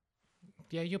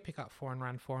 Yeah, you'll pick up 4 and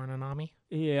run 4 in an army.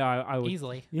 Yeah, I would.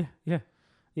 Easily.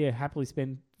 Yeah, happily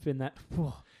spend that.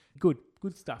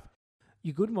 Good stuff.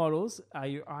 Your good models are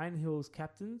your Iron Hills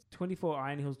captains, 24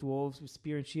 Iron Hills dwarves with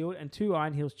spear and shield, and 2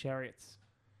 Iron Hills chariots.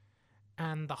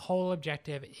 And the whole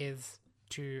objective is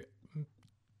to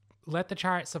let the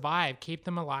chariot survive, keep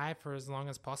them alive for as long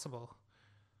as possible.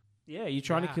 Yeah, you're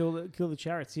trying Yeah. to kill the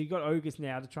chariots. So you've got ogres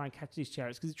now to try and catch these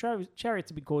chariots because the chariots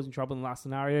have been causing trouble in the last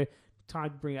scenario. Time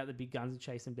to bring out the big guns and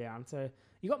chase them down. So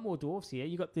you got more dwarves here.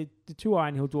 You got the 2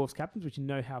 Iron Hill dwarves captains, which you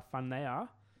know how fun they are.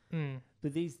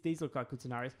 But these look like good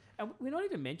scenarios. And we're not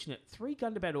even mentioning it. 3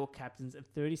 Gundabad Orc captains and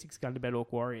 36 Gundabad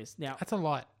Orc warriors. Now, That's a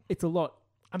lot. it's a lot.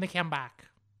 And they come back.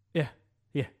 Yeah.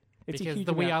 It's a Because huge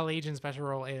the We amount. Are Legion special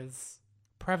rule is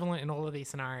prevalent in all of these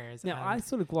scenarios. Now, I and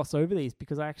sort of gloss over these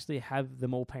because I actually have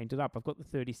them all painted up. I've got the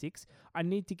 36. I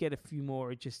need to get a few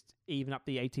more, just even up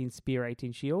the 18 spear,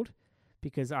 18 shield,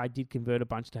 because I did convert a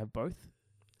bunch to have both.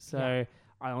 So Yeah.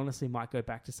 I honestly might go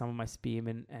back to some of my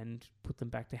spearmen and put them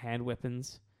back to hand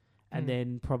weapons, and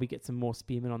then probably get some more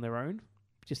spearmen on their own,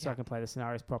 just so I can play the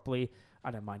scenarios properly. I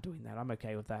don't mind doing that. I'm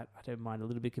okay with that. I don't mind a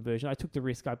little bit of conversion. I took the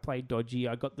risk. I played dodgy.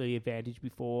 I got the advantage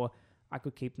before. I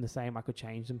could keep them the same. I could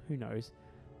change them. Who knows?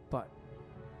 But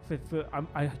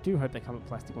I do hope they come in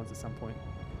plastic ones at some point.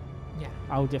 Yeah.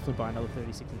 I will definitely buy another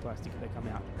 36 in plastic if they come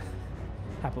out.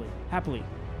 Happily.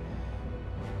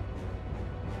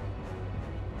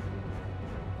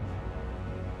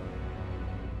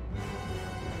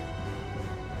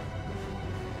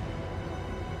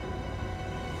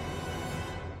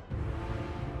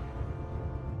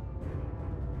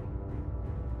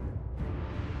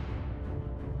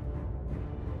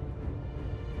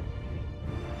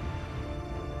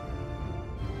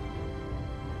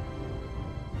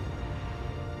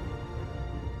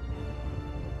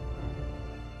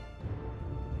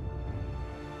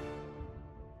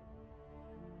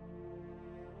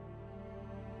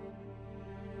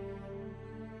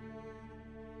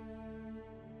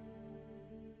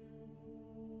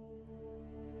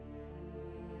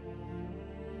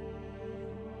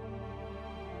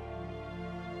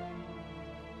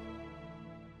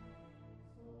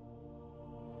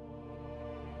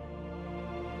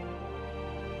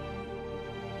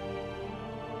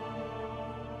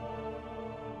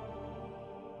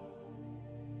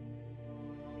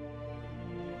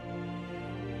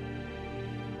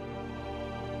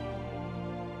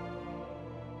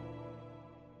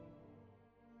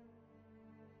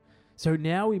 So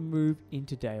now we move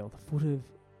into Dale, the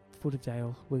foot of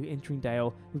Dale. We're entering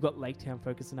Dale. We've got Lake Town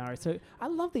focus scenarios. So I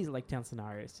love these Lake Town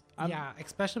scenarios. Yeah,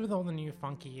 especially with all the new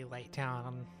funky Lake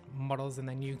Town models and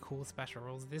the new cool special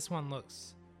rules. This one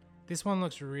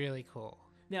looks really cool.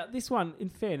 Now, this one, in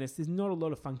fairness, there's not a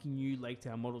lot of funky new Lake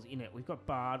Town models in it. We've got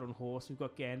Bard on horse, we've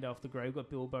got Gandalf the Grey, we've got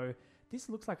Bilbo. This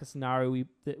looks like a scenario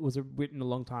that was written a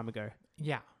long time ago.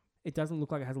 Yeah. It doesn't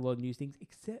look like it has a lot of new things,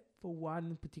 except for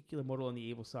one particular model on the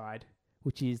evil side,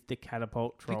 which is the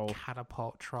Catapult Troll. The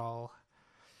Catapult Troll.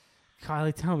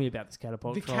 Kylie, tell me about this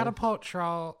Catapult Troll. The Catapult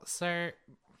Troll. So,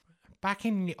 back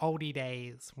in the oldie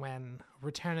days when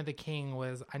Return of the King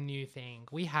was a new thing,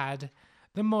 we had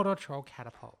the Mordor Troll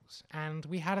Catapult, and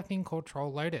we had a thing called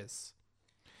Troll Loaders,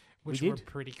 which were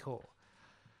pretty cool.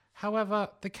 However,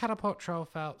 the Catapult Troll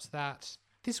felt that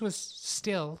this was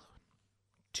still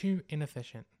too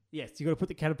inefficient. Yes, you got to put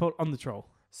the catapult on the troll.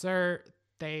 So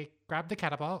they grabbed the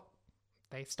catapult,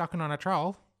 they stuck it on a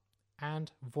troll, and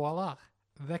voila,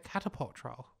 the Catapult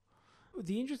Troll.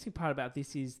 The interesting part about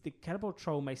this is the Catapult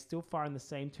Troll may still fire in the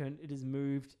same turn it is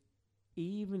moved,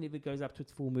 even if it goes up to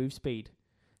its full move speed.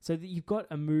 So that you've got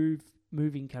a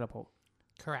moving catapult.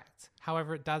 Correct.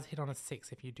 However, it does hit on a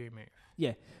 6 if you do move.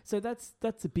 Yeah, so that's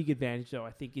a big advantage though.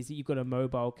 I think is that you've got a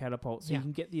mobile catapult, so Yeah. you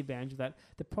can get the advantage of that.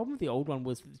 The problem with the old one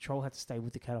was that the troll had to stay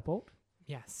with the catapult.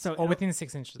 Yes. So or within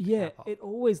 6 inches of the Yeah, catapult. it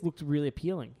always looked really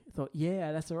appealing. I thought,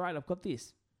 yeah, that's all right. I've got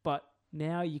this. But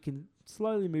now you can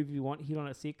slowly move if you want. Hit on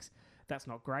at 6. That's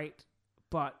not great,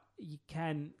 but you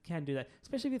can do that,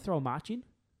 especially if you throw a march in.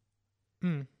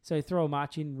 Mm. So you throw a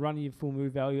march in, run your full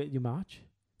move value at your march,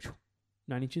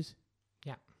 9 inches.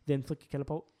 Yeah. Then flick your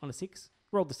catapult on a 6.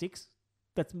 Roll the 6.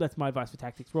 That's my advice for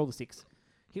tactics. Roll the 6.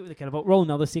 Hit with the catapult. Roll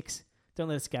another 6. Don't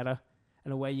let it scatter,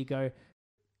 and away you go.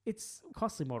 It's a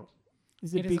costly model.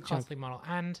 It's It is big a costly model,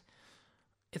 and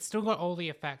it's still got all the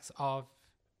effects of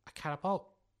a catapult,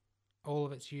 all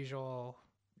of its usual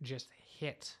just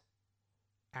hit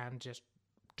and just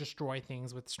destroy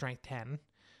things with strength 10.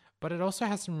 But it also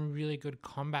has some really good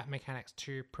combat mechanics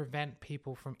to prevent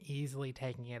people from easily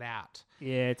taking it out.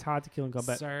 Yeah, it's hard to kill in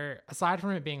combat. So aside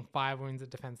from it being 5 wounds at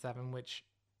defense 7, which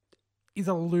is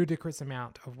a ludicrous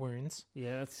amount of wounds,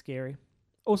 Yeah, that's scary.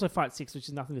 Also fight 6, which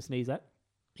is nothing to sneeze at.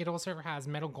 it also has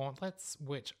metal gauntlets,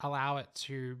 which allow it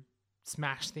to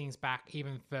smash things back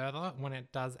even further when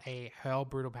it does a hurl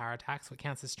brutal power attack, so it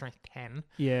counts as strength 10.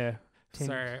 Yeah.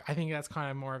 So I think that's kind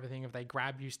of more of a thing if they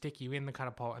grab you, stick you in the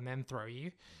catapult, and then throw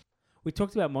you. We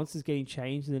talked about monsters getting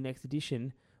changed in the next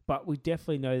edition, but we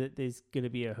definitely know that there's going to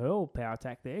be a hurl power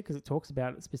attack there because it talks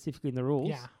about it specifically in the rules.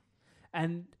 Yeah.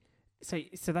 And so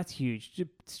that's huge.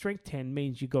 Strength 10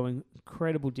 means you're going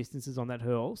incredible distances on that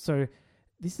hurl. So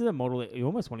this is a model that you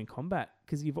almost want in combat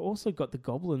because you've also got the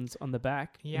goblins on the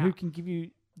back who can give you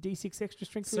D6 extra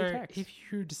strength 3 attacks. So if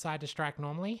you decide to strike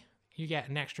normally, you get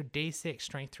an extra D6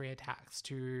 strength 3 attacks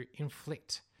to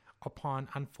inflict upon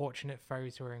unfortunate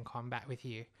foes who are in combat with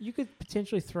you. You could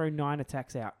potentially throw 9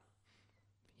 attacks out.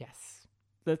 Yes.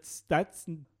 That's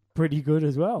pretty good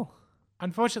as well.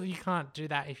 Unfortunately, you can't do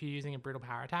that if you're using a brutal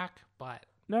power attack, but...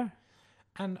 No.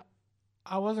 And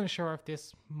I wasn't sure if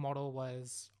this model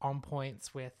was on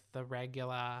points with the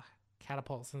regular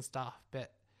catapults and stuff,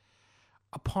 but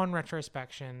upon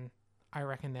retrospection, I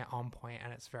reckon they're on point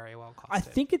and it's very well costed. I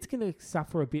think it's going to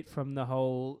suffer a bit from the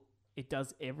whole, it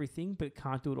does everything, but it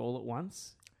can't do it all at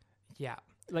once. Yeah.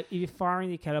 Like, if you're firing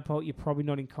the catapult, you're probably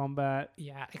not in combat.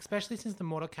 Yeah, especially since the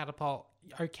mortar catapult,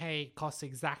 costs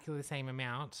exactly the same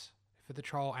amount for the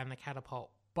troll and the catapult,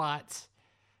 but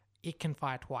it can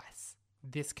fire twice.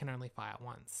 This can only fire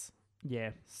once.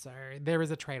 Yeah. So there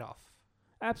is a trade-off.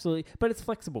 Absolutely. But it's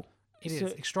flexible. It So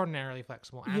is extraordinarily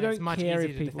flexible, you and don't it's much care easier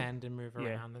if to people- defend and move Yeah.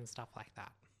 around and stuff like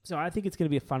that. So I think it's going to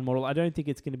be a fun model. I don't think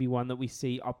it's going to be one that we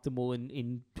see optimal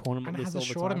in tournament And it lists has a all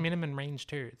the shorter time. minimum range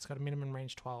too. It's got a minimum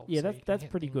range 12. Yeah, so you can that's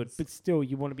hit pretty good. things- But still,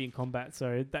 you want to be in combat,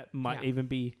 so that might Yeah. even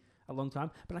be a long time.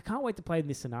 But I can't wait to play in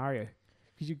this scenario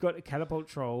because you've got a catapult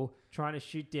troll trying to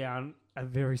shoot down a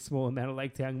very small amount of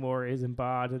Lake Town warriors and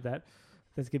bard, and that's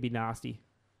going to be nasty.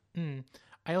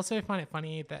 I also find it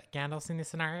funny that Gandalf's in this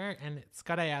scenario, and it's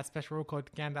got a special rule called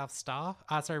Gandalf's Staff.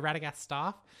 Radagast's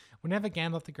Staff. Whenever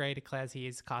Gandalf the Grey declares he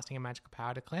is casting a magical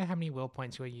power, declare how many will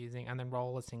points you are using, and then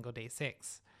roll a single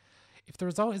d6. If the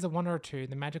result is a 1 or a 2,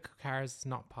 the magical carriage is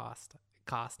not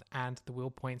cast, and the will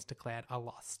points declared are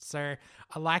lost. So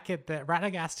I like it that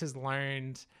Radagast has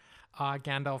loaned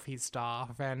Gandalf his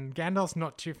staff, and Gandalf's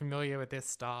not too familiar with this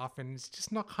staff, and it's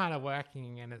just not kind of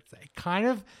working, and it kind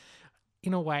of,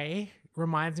 in a way,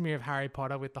 reminds me of Harry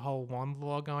Potter with the whole wand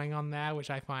lore going on there, which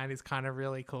I find is kind of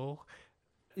really cool.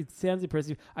 It sounds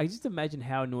impressive. I just imagine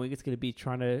how annoying it's going to be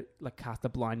trying to like cast a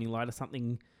blinding light or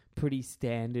something pretty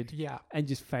standard, Yeah. and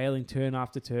just failing turn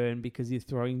after turn because you're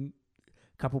throwing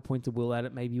a couple points of will at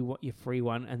it. Maybe you want your free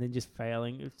one, and then just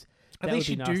failing. At least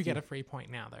you do get a free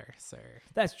point now, though. So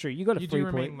That's true. You got a you free do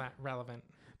point, remain that relevant.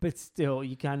 but still,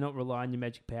 you cannot rely on your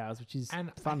magic powers, which is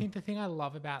And fun. I think the thing I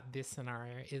love about this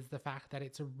scenario is the fact that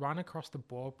it's a run across the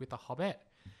board with a hobbit.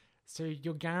 So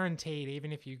you're guaranteed,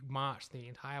 even if you march the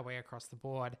entire way across the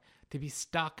board, to be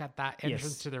stuck at that entrance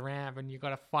Yes. to the ramp, and you've got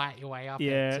to fight your way up.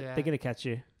 Yeah, it, they're going to catch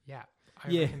you. Yeah, I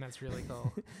Yeah. reckon that's really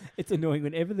cool. It's annoying.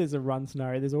 Whenever there's a run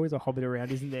scenario, there's always a hobbit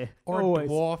around, isn't there? Or always.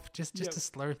 a dwarf, just Yep. to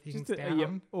slow things Just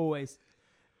down. always.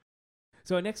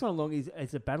 So our next one along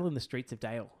is a battle in the streets of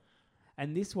Dale.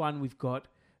 And this one we've got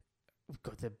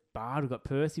the Bard, we've got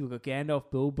Percy, we've got Gandalf,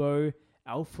 Bilbo,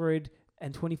 Alfred,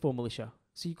 and 24 militia.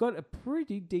 So you've got a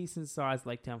pretty decent sized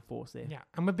Lake Town force there. Yeah,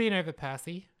 and we've been over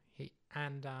Percy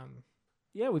and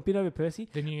Yeah, we've been over Percy.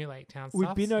 the new Lake Town We've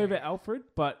stuff. been so- over Alfred,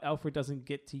 but Alfred doesn't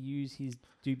get to use his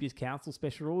dubious council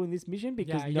special rule in this mission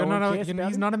because Yeah, no one cares about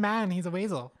he's him. not a man, he's a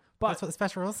weasel. But- That's what the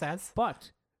special rule says.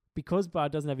 But because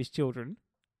Bard doesn't have his children,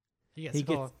 He gets he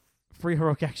to call. gets free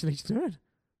heroic action each turn.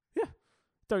 Yeah.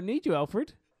 don't need you,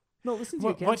 Alfred. Not listen to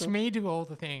your Watch counsel. me do all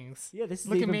the things. Yeah, this is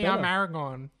Look at even me, better. I'm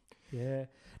Aragon. Yeah.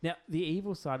 Now, the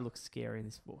evil side looks scary in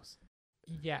this force.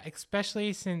 Yeah,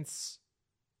 especially since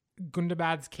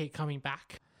Gundabad's keep coming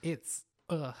back. It's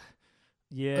ugh.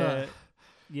 Yeah.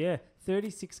 Yeah.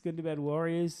 36 Gundabad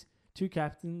warriors, 3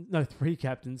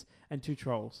 captains, and 2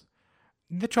 trolls.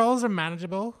 The trolls are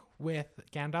manageable with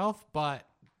Gandalf, but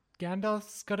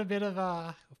Gandalf's got a bit of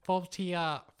a faulty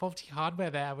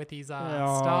hardware there with his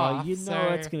staff. You know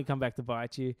it's going to come back to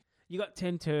bite you. You got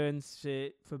 10 turns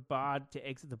for Bard to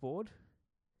exit the board.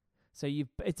 So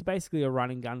it's basically a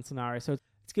run and gun scenario. So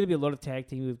it's going to be a lot of tag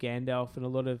team with Gandalf and a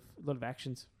lot of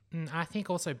actions. I think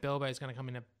also Bilbo is going to come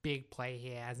in a big play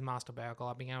here as Master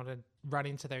Burglar. Being able to run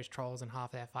into those trolls and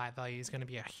half their fight value is going to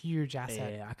be a huge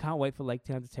asset. Yeah, I can't wait for Lake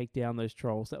Town to take down those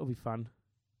trolls. That will be fun.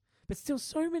 But still,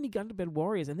 so many Gundabad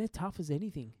warriors, and they're tough as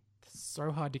anything. It's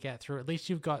so hard to get through. At least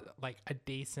you've got like a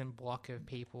decent block of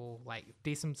people,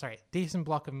 decent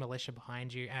block of militia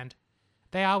behind you, and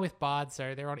they are with Bard,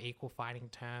 so they're on equal fighting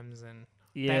terms, and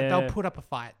they'll put up a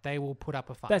fight. They will put up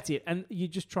a fight. That's it. And you're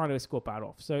just trying to escort Bard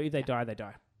off. So if they die, they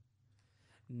die.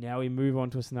 Now we move on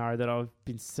to a scenario that I've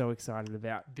been so excited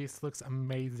about. This looks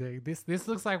amazing. This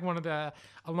looks like one of the,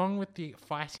 along with the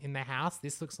fight in the house,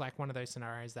 this looks like one of those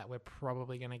scenarios that we're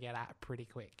probably going to get at pretty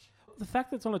quick. The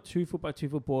fact that it's on a 2 foot by 2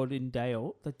 foot board in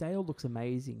Dale, the Dale looks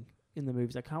amazing in the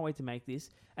movies. I can't wait to make this.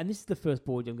 And this is the first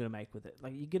board I'm going to make with it.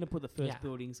 Like, you're going to put the first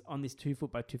buildings on this 2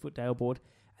 foot by 2 foot Dale board.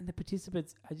 And the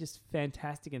participants are just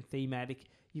fantastic and thematic.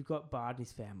 You've got Bard and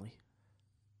his family.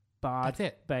 Bard, That's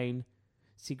it. Bane,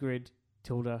 Sigrid,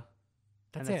 Tilda.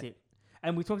 That's it.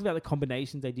 And we talked about the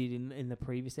combinations they did in the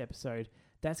previous episode.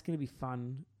 That's going to be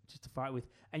fun just to fight with.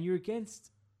 And you're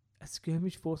against a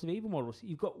skirmish force of evil models.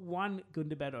 You've got 1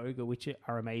 Gundabad ogre, which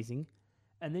are amazing.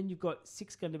 And then you've got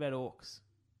 6 Gundabad orcs.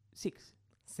 6.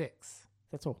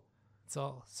 That's all. That's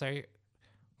all. So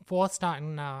 4 start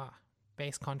in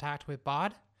base contact with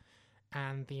Bard,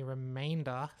 and the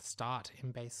remainder start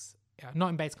in base, not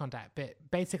in base contact, but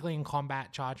basically in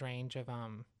combat charge range of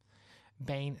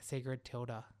Bane, Sigrid,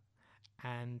 Tilda,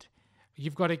 and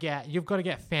you've got to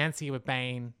get fancy with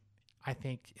Bane. I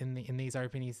think in these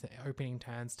opening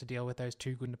turns to deal with those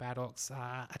 2 Gundabad orcs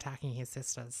attacking his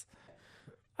sisters.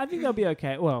 I think they'll be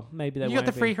okay. Well, maybe they won't. You got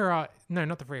the free be. hero. No,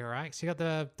 not the free heroics. You got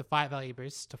the fight value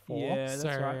boost to 4. Yeah, that's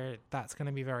right. That's going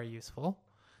to be very useful.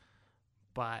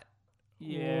 But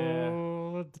yeah,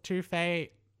 the 2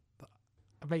 fate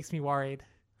makes me worried.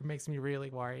 It makes me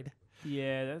really worried.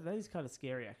 Yeah, that is kind of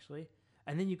scary actually.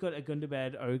 And then you've got a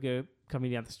Gundabad ogre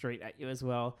coming down the street at you as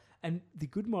well. And the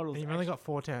good models... You've only got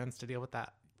 4 turns to deal with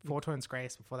that. 4 turns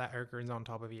grace before that ogre is on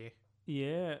top of you.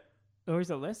 Yeah. Or is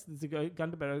it less? Is the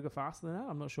Gundabad ogre faster than that?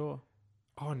 I'm not sure.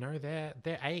 Oh, no, they're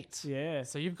 8. Yeah.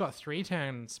 So you've got 3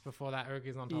 turns before that ogre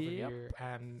is on top of Yep. you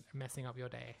and messing up your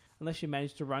day. Unless you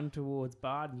manage to run towards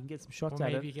Bard and you can get some shots Or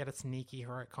at maybe it. you get a sneaky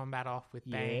heroic combat off with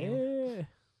Bane. Yeah.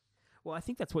 Well, I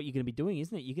think that's what you're going to be doing,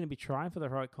 isn't it? You're going to be trying for the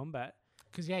heroic combat.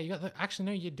 Because, yeah, you got the... Actually,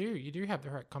 no, you do. You do have the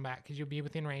heroic combat because you'll be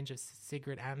within range of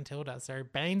Sigrid and Tilda. So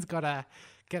Bane's got to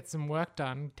get some work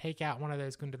done, take out one of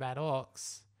those Gundabad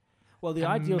orcs. Well, the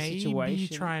and ideal maybe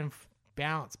situation... try and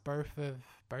bounce both of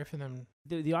them.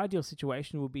 The ideal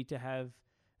situation would be to have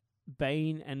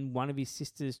Bane and one of his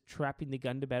sisters trapping the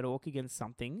Gundabad orc against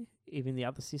something, even the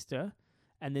other sister,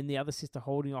 and then the other sister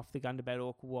holding off the Gundabad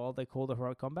orc while they call the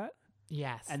heroic combat.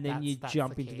 Yes. And then you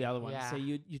jump into key. the other one. Yeah. So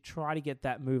you try to get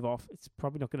that move off. It's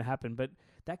probably not going to happen, but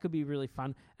that could be really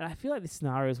fun. And I feel like this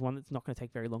scenario is one that's not going to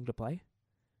take very long to play.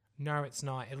 No, it's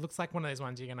not. It looks like one of those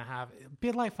ones you're going to have. A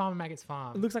bit like Farmer Maggot's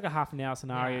Farm. It looks like a half an hour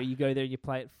scenario. Yeah. You go there, you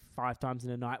play it 5 times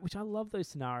in a night, which I love those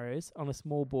scenarios on a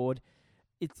small board.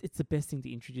 It's the best thing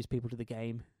to introduce people to the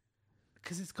game.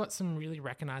 Because it's got some really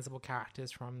recognizable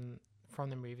characters from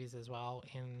the movies as well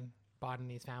in Bard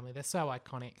and his family. They're so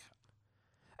iconic.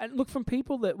 And look, from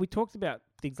people that we talked about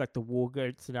things like the War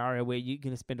Goat scenario where you're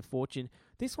going to spend a fortune,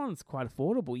 this one's quite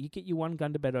affordable. You get your 1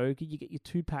 Gundabad ogre, you get your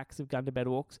 2 packs of Gundabad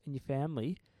orcs and your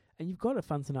family, and you've got a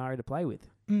fun scenario to play with.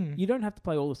 You don't have to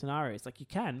play all the scenarios. Like you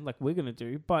can, like we're going to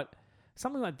do, but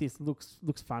something like this looks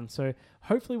fun. So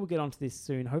hopefully we'll get onto this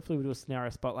soon. Hopefully we'll do a scenario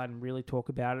spotlight and really talk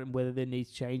about it and whether there needs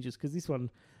changes, because this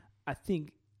one, I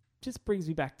think, just brings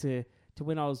me back to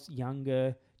when I was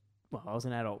younger. Well, I was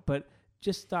an adult, but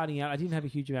just starting out, I didn't have a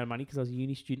huge amount of money because I was a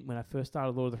uni student when I first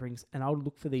started Lord of the Rings, and I would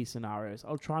look for these scenarios.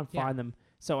 I would try and find them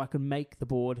so I could make the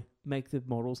board, make the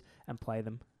models, and play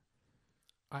them.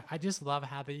 I just love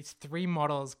how these 3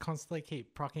 models constantly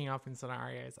keep procking up in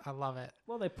scenarios. I love it.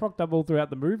 Well, they propped up all throughout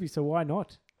the movie, so why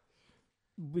not?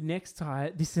 Next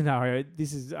time, this scenario,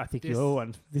 this is, I think, your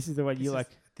one. This is the one you like.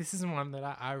 This is one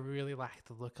that I really like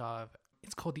the look of.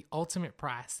 It's called The Ultimate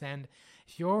Price. And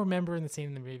if you'll remember in the scene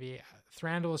in the movie,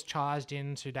 Thranduil's charged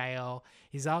into Dale.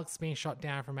 His Ark's being shot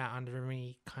down from out under him. And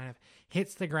he kind of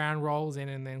hits the ground, rolls in,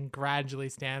 and then gradually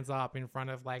stands up in front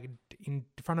of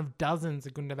dozens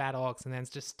of Gundabad orcs, and then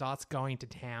just starts going to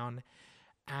town.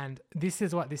 And this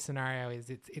is what this scenario is.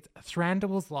 It's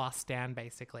Thranduil's last stand,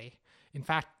 basically. In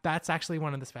fact, that's actually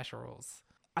one of the special rules.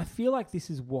 I feel like this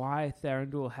is why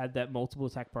Thranduil had that multiple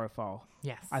attack profile.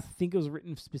 Yes. I think it was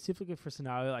written specifically for a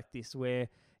scenario like this where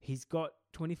he's got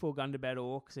 24 Gundabad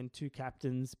orcs and 2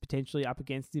 captains potentially up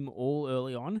against him all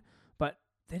early on, but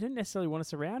they don't necessarily want to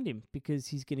surround him because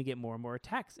he's going to get more and more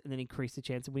attacks and then increase the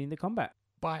chance of winning the combat.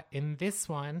 But in this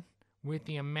one, with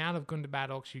the amount of Gundabad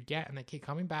orcs you get and they keep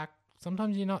coming back,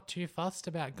 sometimes you're not too fussed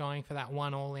about going for that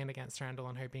one all-in against Thranduil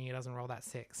and hoping he doesn't roll that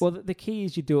 6. Well, the key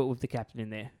is you do it with the captain in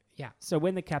there. Yeah. So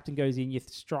when the captain goes in, you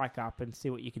strike up and see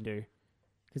what you can do.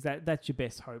 Because that's your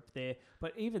best hope there.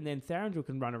 But even then, Thranduil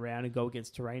can run around and go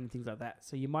against terrain and things like that.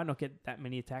 So you might not get that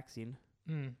many attacks in.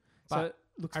 So it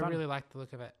looks fun. I really like the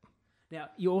look of it. Now,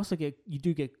 you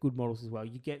do get good models as well.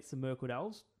 You get some Mirkwood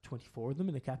Elves, 24 of them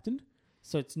in the captain.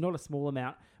 So it's not a small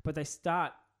amount, but they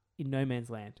start in no man's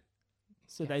land.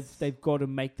 So they've got to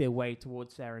make their way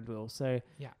towards Thranduil. So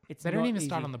yeah, it's they don't even easy.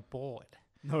 start on the board.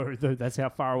 No, that's how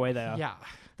far away they are. Yeah.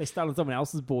 They start on someone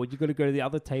else's board. You've got to go to the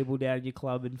other table down in your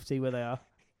club and see where they are.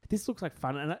 This looks like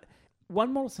fun. And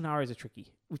one model scenarios are tricky.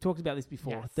 We've talked about this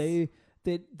before. Yes.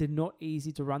 They're not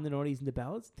easy to run. They're not easy to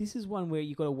balance. This is one where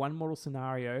you've got a one model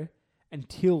scenario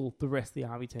until the rest of the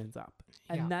army turns up.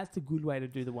 And that's a good way to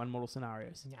do the one model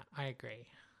scenarios. Yeah, I agree.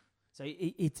 So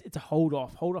it's a hold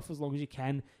off. Hold off as long as you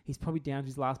can. He's probably down to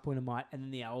his last point of might, and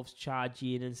then the elves charge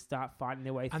in and start fighting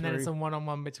their way through. And then it's a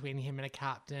one-on-one between him and a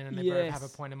captain, and they both have a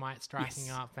point of might striking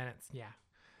up, and it's,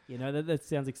 You know, that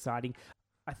sounds exciting.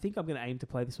 I think I'm going to aim to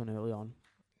play this one early on.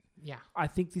 Yeah. I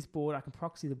think this board, I can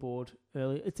proxy the board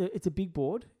early. It's a big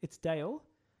board. It's Dale,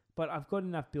 but I've got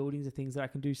enough buildings and things that I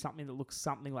can do something that looks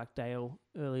something like Dale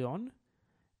early on,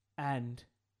 and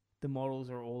the models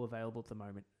are all available at the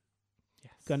moment.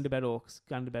 Yes. Gundabad orcs,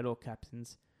 Gundabad orc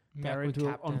captains,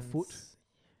 Thranduil on foot,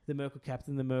 the Mirkwood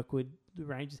captain, the Mirkwood the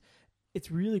rangers.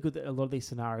 It's really good that a lot of these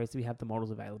scenarios we have the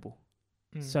models available.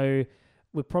 So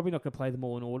we're probably not going to play them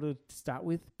all in order to start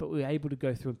with, but we're able to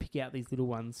go through and pick out these little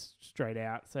ones straight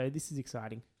out. So this is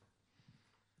exciting.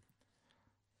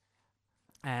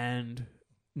 And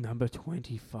number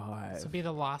 25. This will be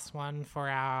the last one for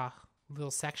our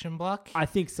little section block. I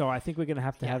think so. I think we're going to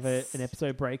have an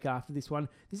episode break after this one.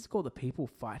 This is called The People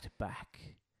Fight Back.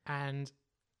 And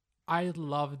I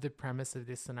love the premise of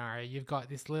this scenario. You've got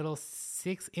this little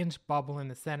 6-inch bubble in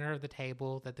the center of the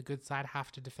table that the good side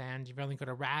have to defend. You've only got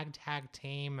a ragtag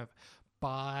team of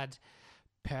Bard,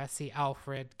 Percy,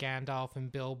 Alfred, Gandalf, and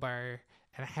Bilbo, and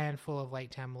a handful of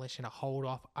Lake Town militia to hold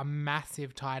off a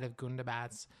massive tide of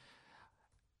Gundabads.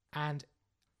 And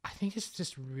I think it's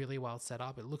just really well set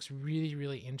up. It looks really,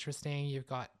 really interesting. You've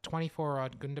got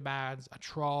 24-odd Gundabads, a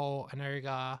troll, an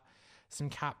ogre, some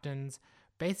captains,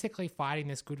 basically fighting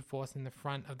this good force in the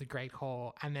front of the Great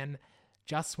Hall. And then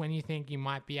just when you think you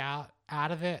might be out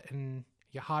of it and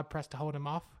you're hard-pressed to hold them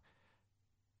off,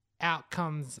 out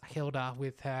comes Hilda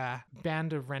with her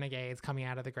band of renegades coming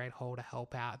out of the Great Hall to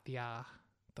help out the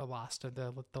last of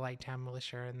the Lake Town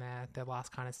militia and their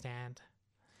last kind of stand.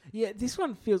 Yeah, this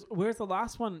one feels... Whereas the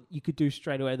last one, you could do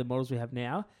straight away the models we have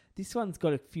now, this one's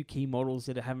got a few key models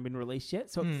that haven't been released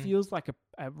yet, so it feels like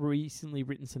a recently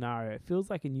written scenario. It feels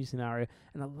like a new scenario,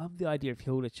 and I love the idea of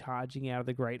Hilda charging out of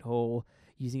the Great Hall,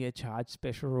 using a charge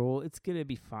special rule. It's going to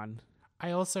be fun.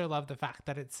 I also love the fact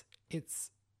that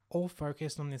it's all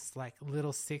focused on this like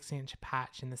little 6-inch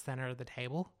patch in the center of the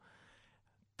table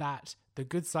that the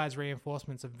good side's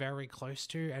reinforcements are very close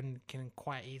to and can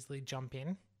quite easily jump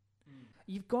in.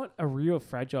 You've got a real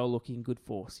fragile-looking good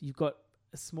force. You've got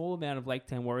a small amount of Lake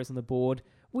Town warriors on the board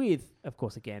with, of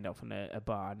course, a Gandalf and a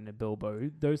Bard and a Bilbo,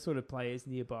 those sort of players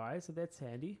nearby, so that's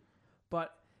handy.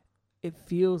 But it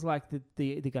feels like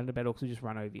the Gundabad orcs will just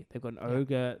run over you. They've got an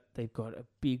ogre, they've got a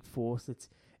big force.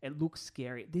 It looks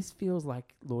scary. This feels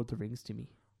like Lord of the Rings to me.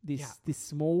 This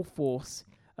small force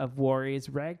of warriors,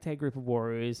 ragtag group of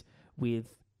warriors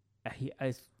with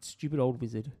a stupid old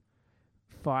wizard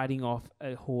fighting off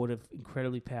a horde of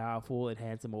incredibly powerful and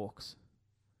handsome orcs.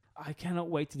 I cannot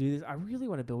wait to do this. I really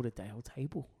want to build a Dale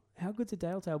table. How good's a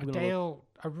Dale table going to look?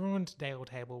 A ruined Dale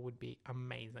table would be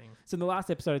amazing. So in the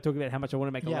last episode, I talked about how much I want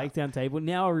to make a Lake Town table.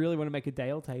 Now I really want to make a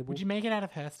Dale table. Would you make it out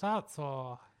of Herstarts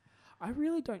or...? I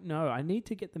really don't know. I need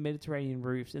to get the Mediterranean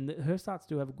roofs, and her starts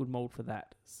do have a good mold for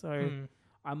that. So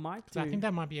I might do... I think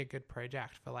that might be a good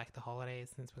project for like the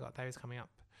holidays since we got those coming up.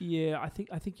 Yeah, I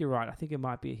think you're right. I think it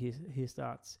might be a here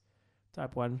starts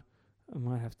type one. I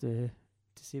might have to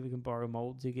see if we can borrow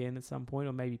molds again at some point,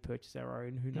 or maybe purchase our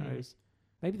own. Who knows?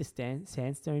 Maybe the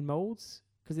sandstone molds,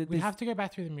 because We have to go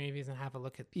back through the movies and have a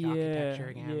look at the Yeah, architecture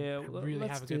again. yeah, and well, really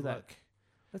let's have a do good that. look.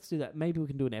 Let's do that. Maybe we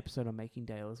can do an episode on making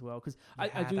Dale as well, because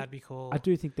I do that'd be cool. I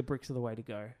do think the bricks are the way to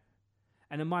go,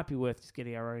 and it might be worth just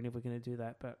getting our own if we're going to do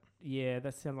that. But yeah,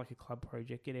 that sounds like a club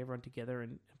project. Get everyone together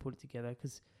and put it together,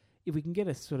 because if we can get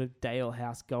a sort of Dale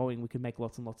house going, we can make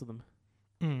lots and lots of them.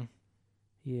 Mm.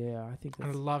 Yeah, I think I'd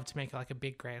that's... love to make like a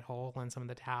big great hall and some of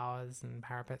the towers and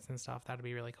parapets and stuff. That'd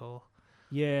be really cool.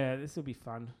 Yeah, this will be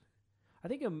fun. I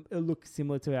think it'll look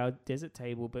similar to our desert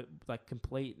table, but like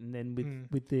complete, and then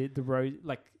with the road,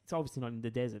 like it's obviously not in the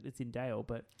desert, it's in Dale,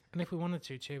 but... And if we wanted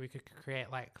to too, we could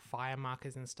create like fire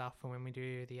markers and stuff for when we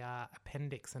do the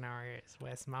appendix scenarios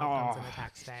where Smile comes and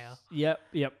attacks Dale.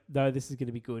 Yep. No, this is going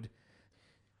to be good.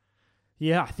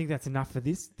 Yeah, I think that's enough for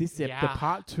this episode. Yeah.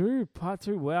 Part two.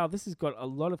 Wow, this has got a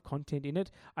lot of content in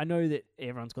it. I know that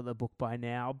everyone's got the book by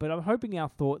now, but I'm hoping our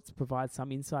thoughts provide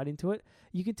some insight into it.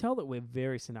 You can tell that we're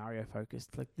very scenario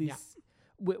focused. Like this,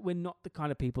 we're not the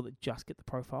kind of people that just get the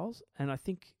profiles. And I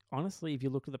think, honestly, if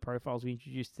you look at the profiles we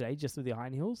introduced today, just with the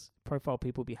Iron Hills, profile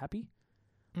people will be happy.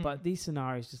 But these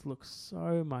scenarios just look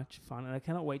so much fun, and I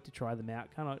cannot wait to try them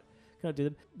out. Cannot do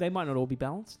them. They might not all be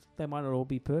balanced. They might not all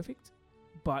be perfect.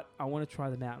 But I want to try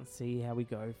them out and see how we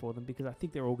go for them, because I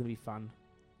think they're all going to be fun.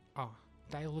 Oh,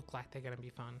 they look like they're going to be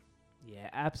fun. Yeah,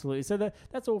 absolutely. So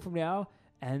that's all from now,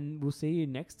 and we'll see you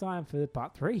next time for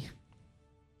part 3.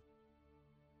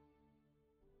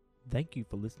 Thank you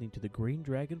for listening to the Green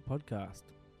Dragon Podcast.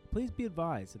 Please be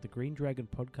advised that the Green Dragon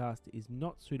Podcast is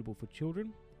not suitable for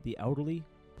children, the elderly,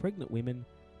 pregnant women,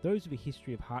 those with a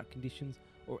history of heart conditions,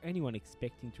 or anyone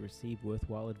expecting to receive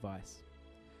worthwhile advice.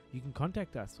 You can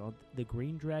contact us on the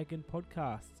Green Dragon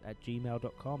Podcasts at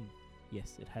gmail.com.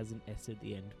 Yes, it has an S at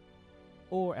the end.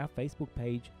 Or our Facebook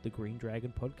page, The Green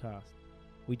Dragon Podcast.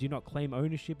 We do not claim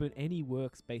ownership of any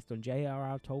works based on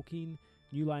J.R.R. Tolkien,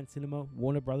 New Line Cinema,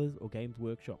 Warner Brothers, or Games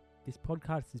Workshop. This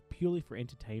podcast is purely for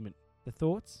entertainment. The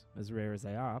thoughts, as rare as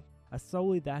they are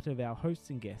solely that of our hosts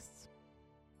and guests.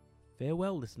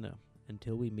 Farewell, listener,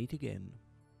 until we meet again.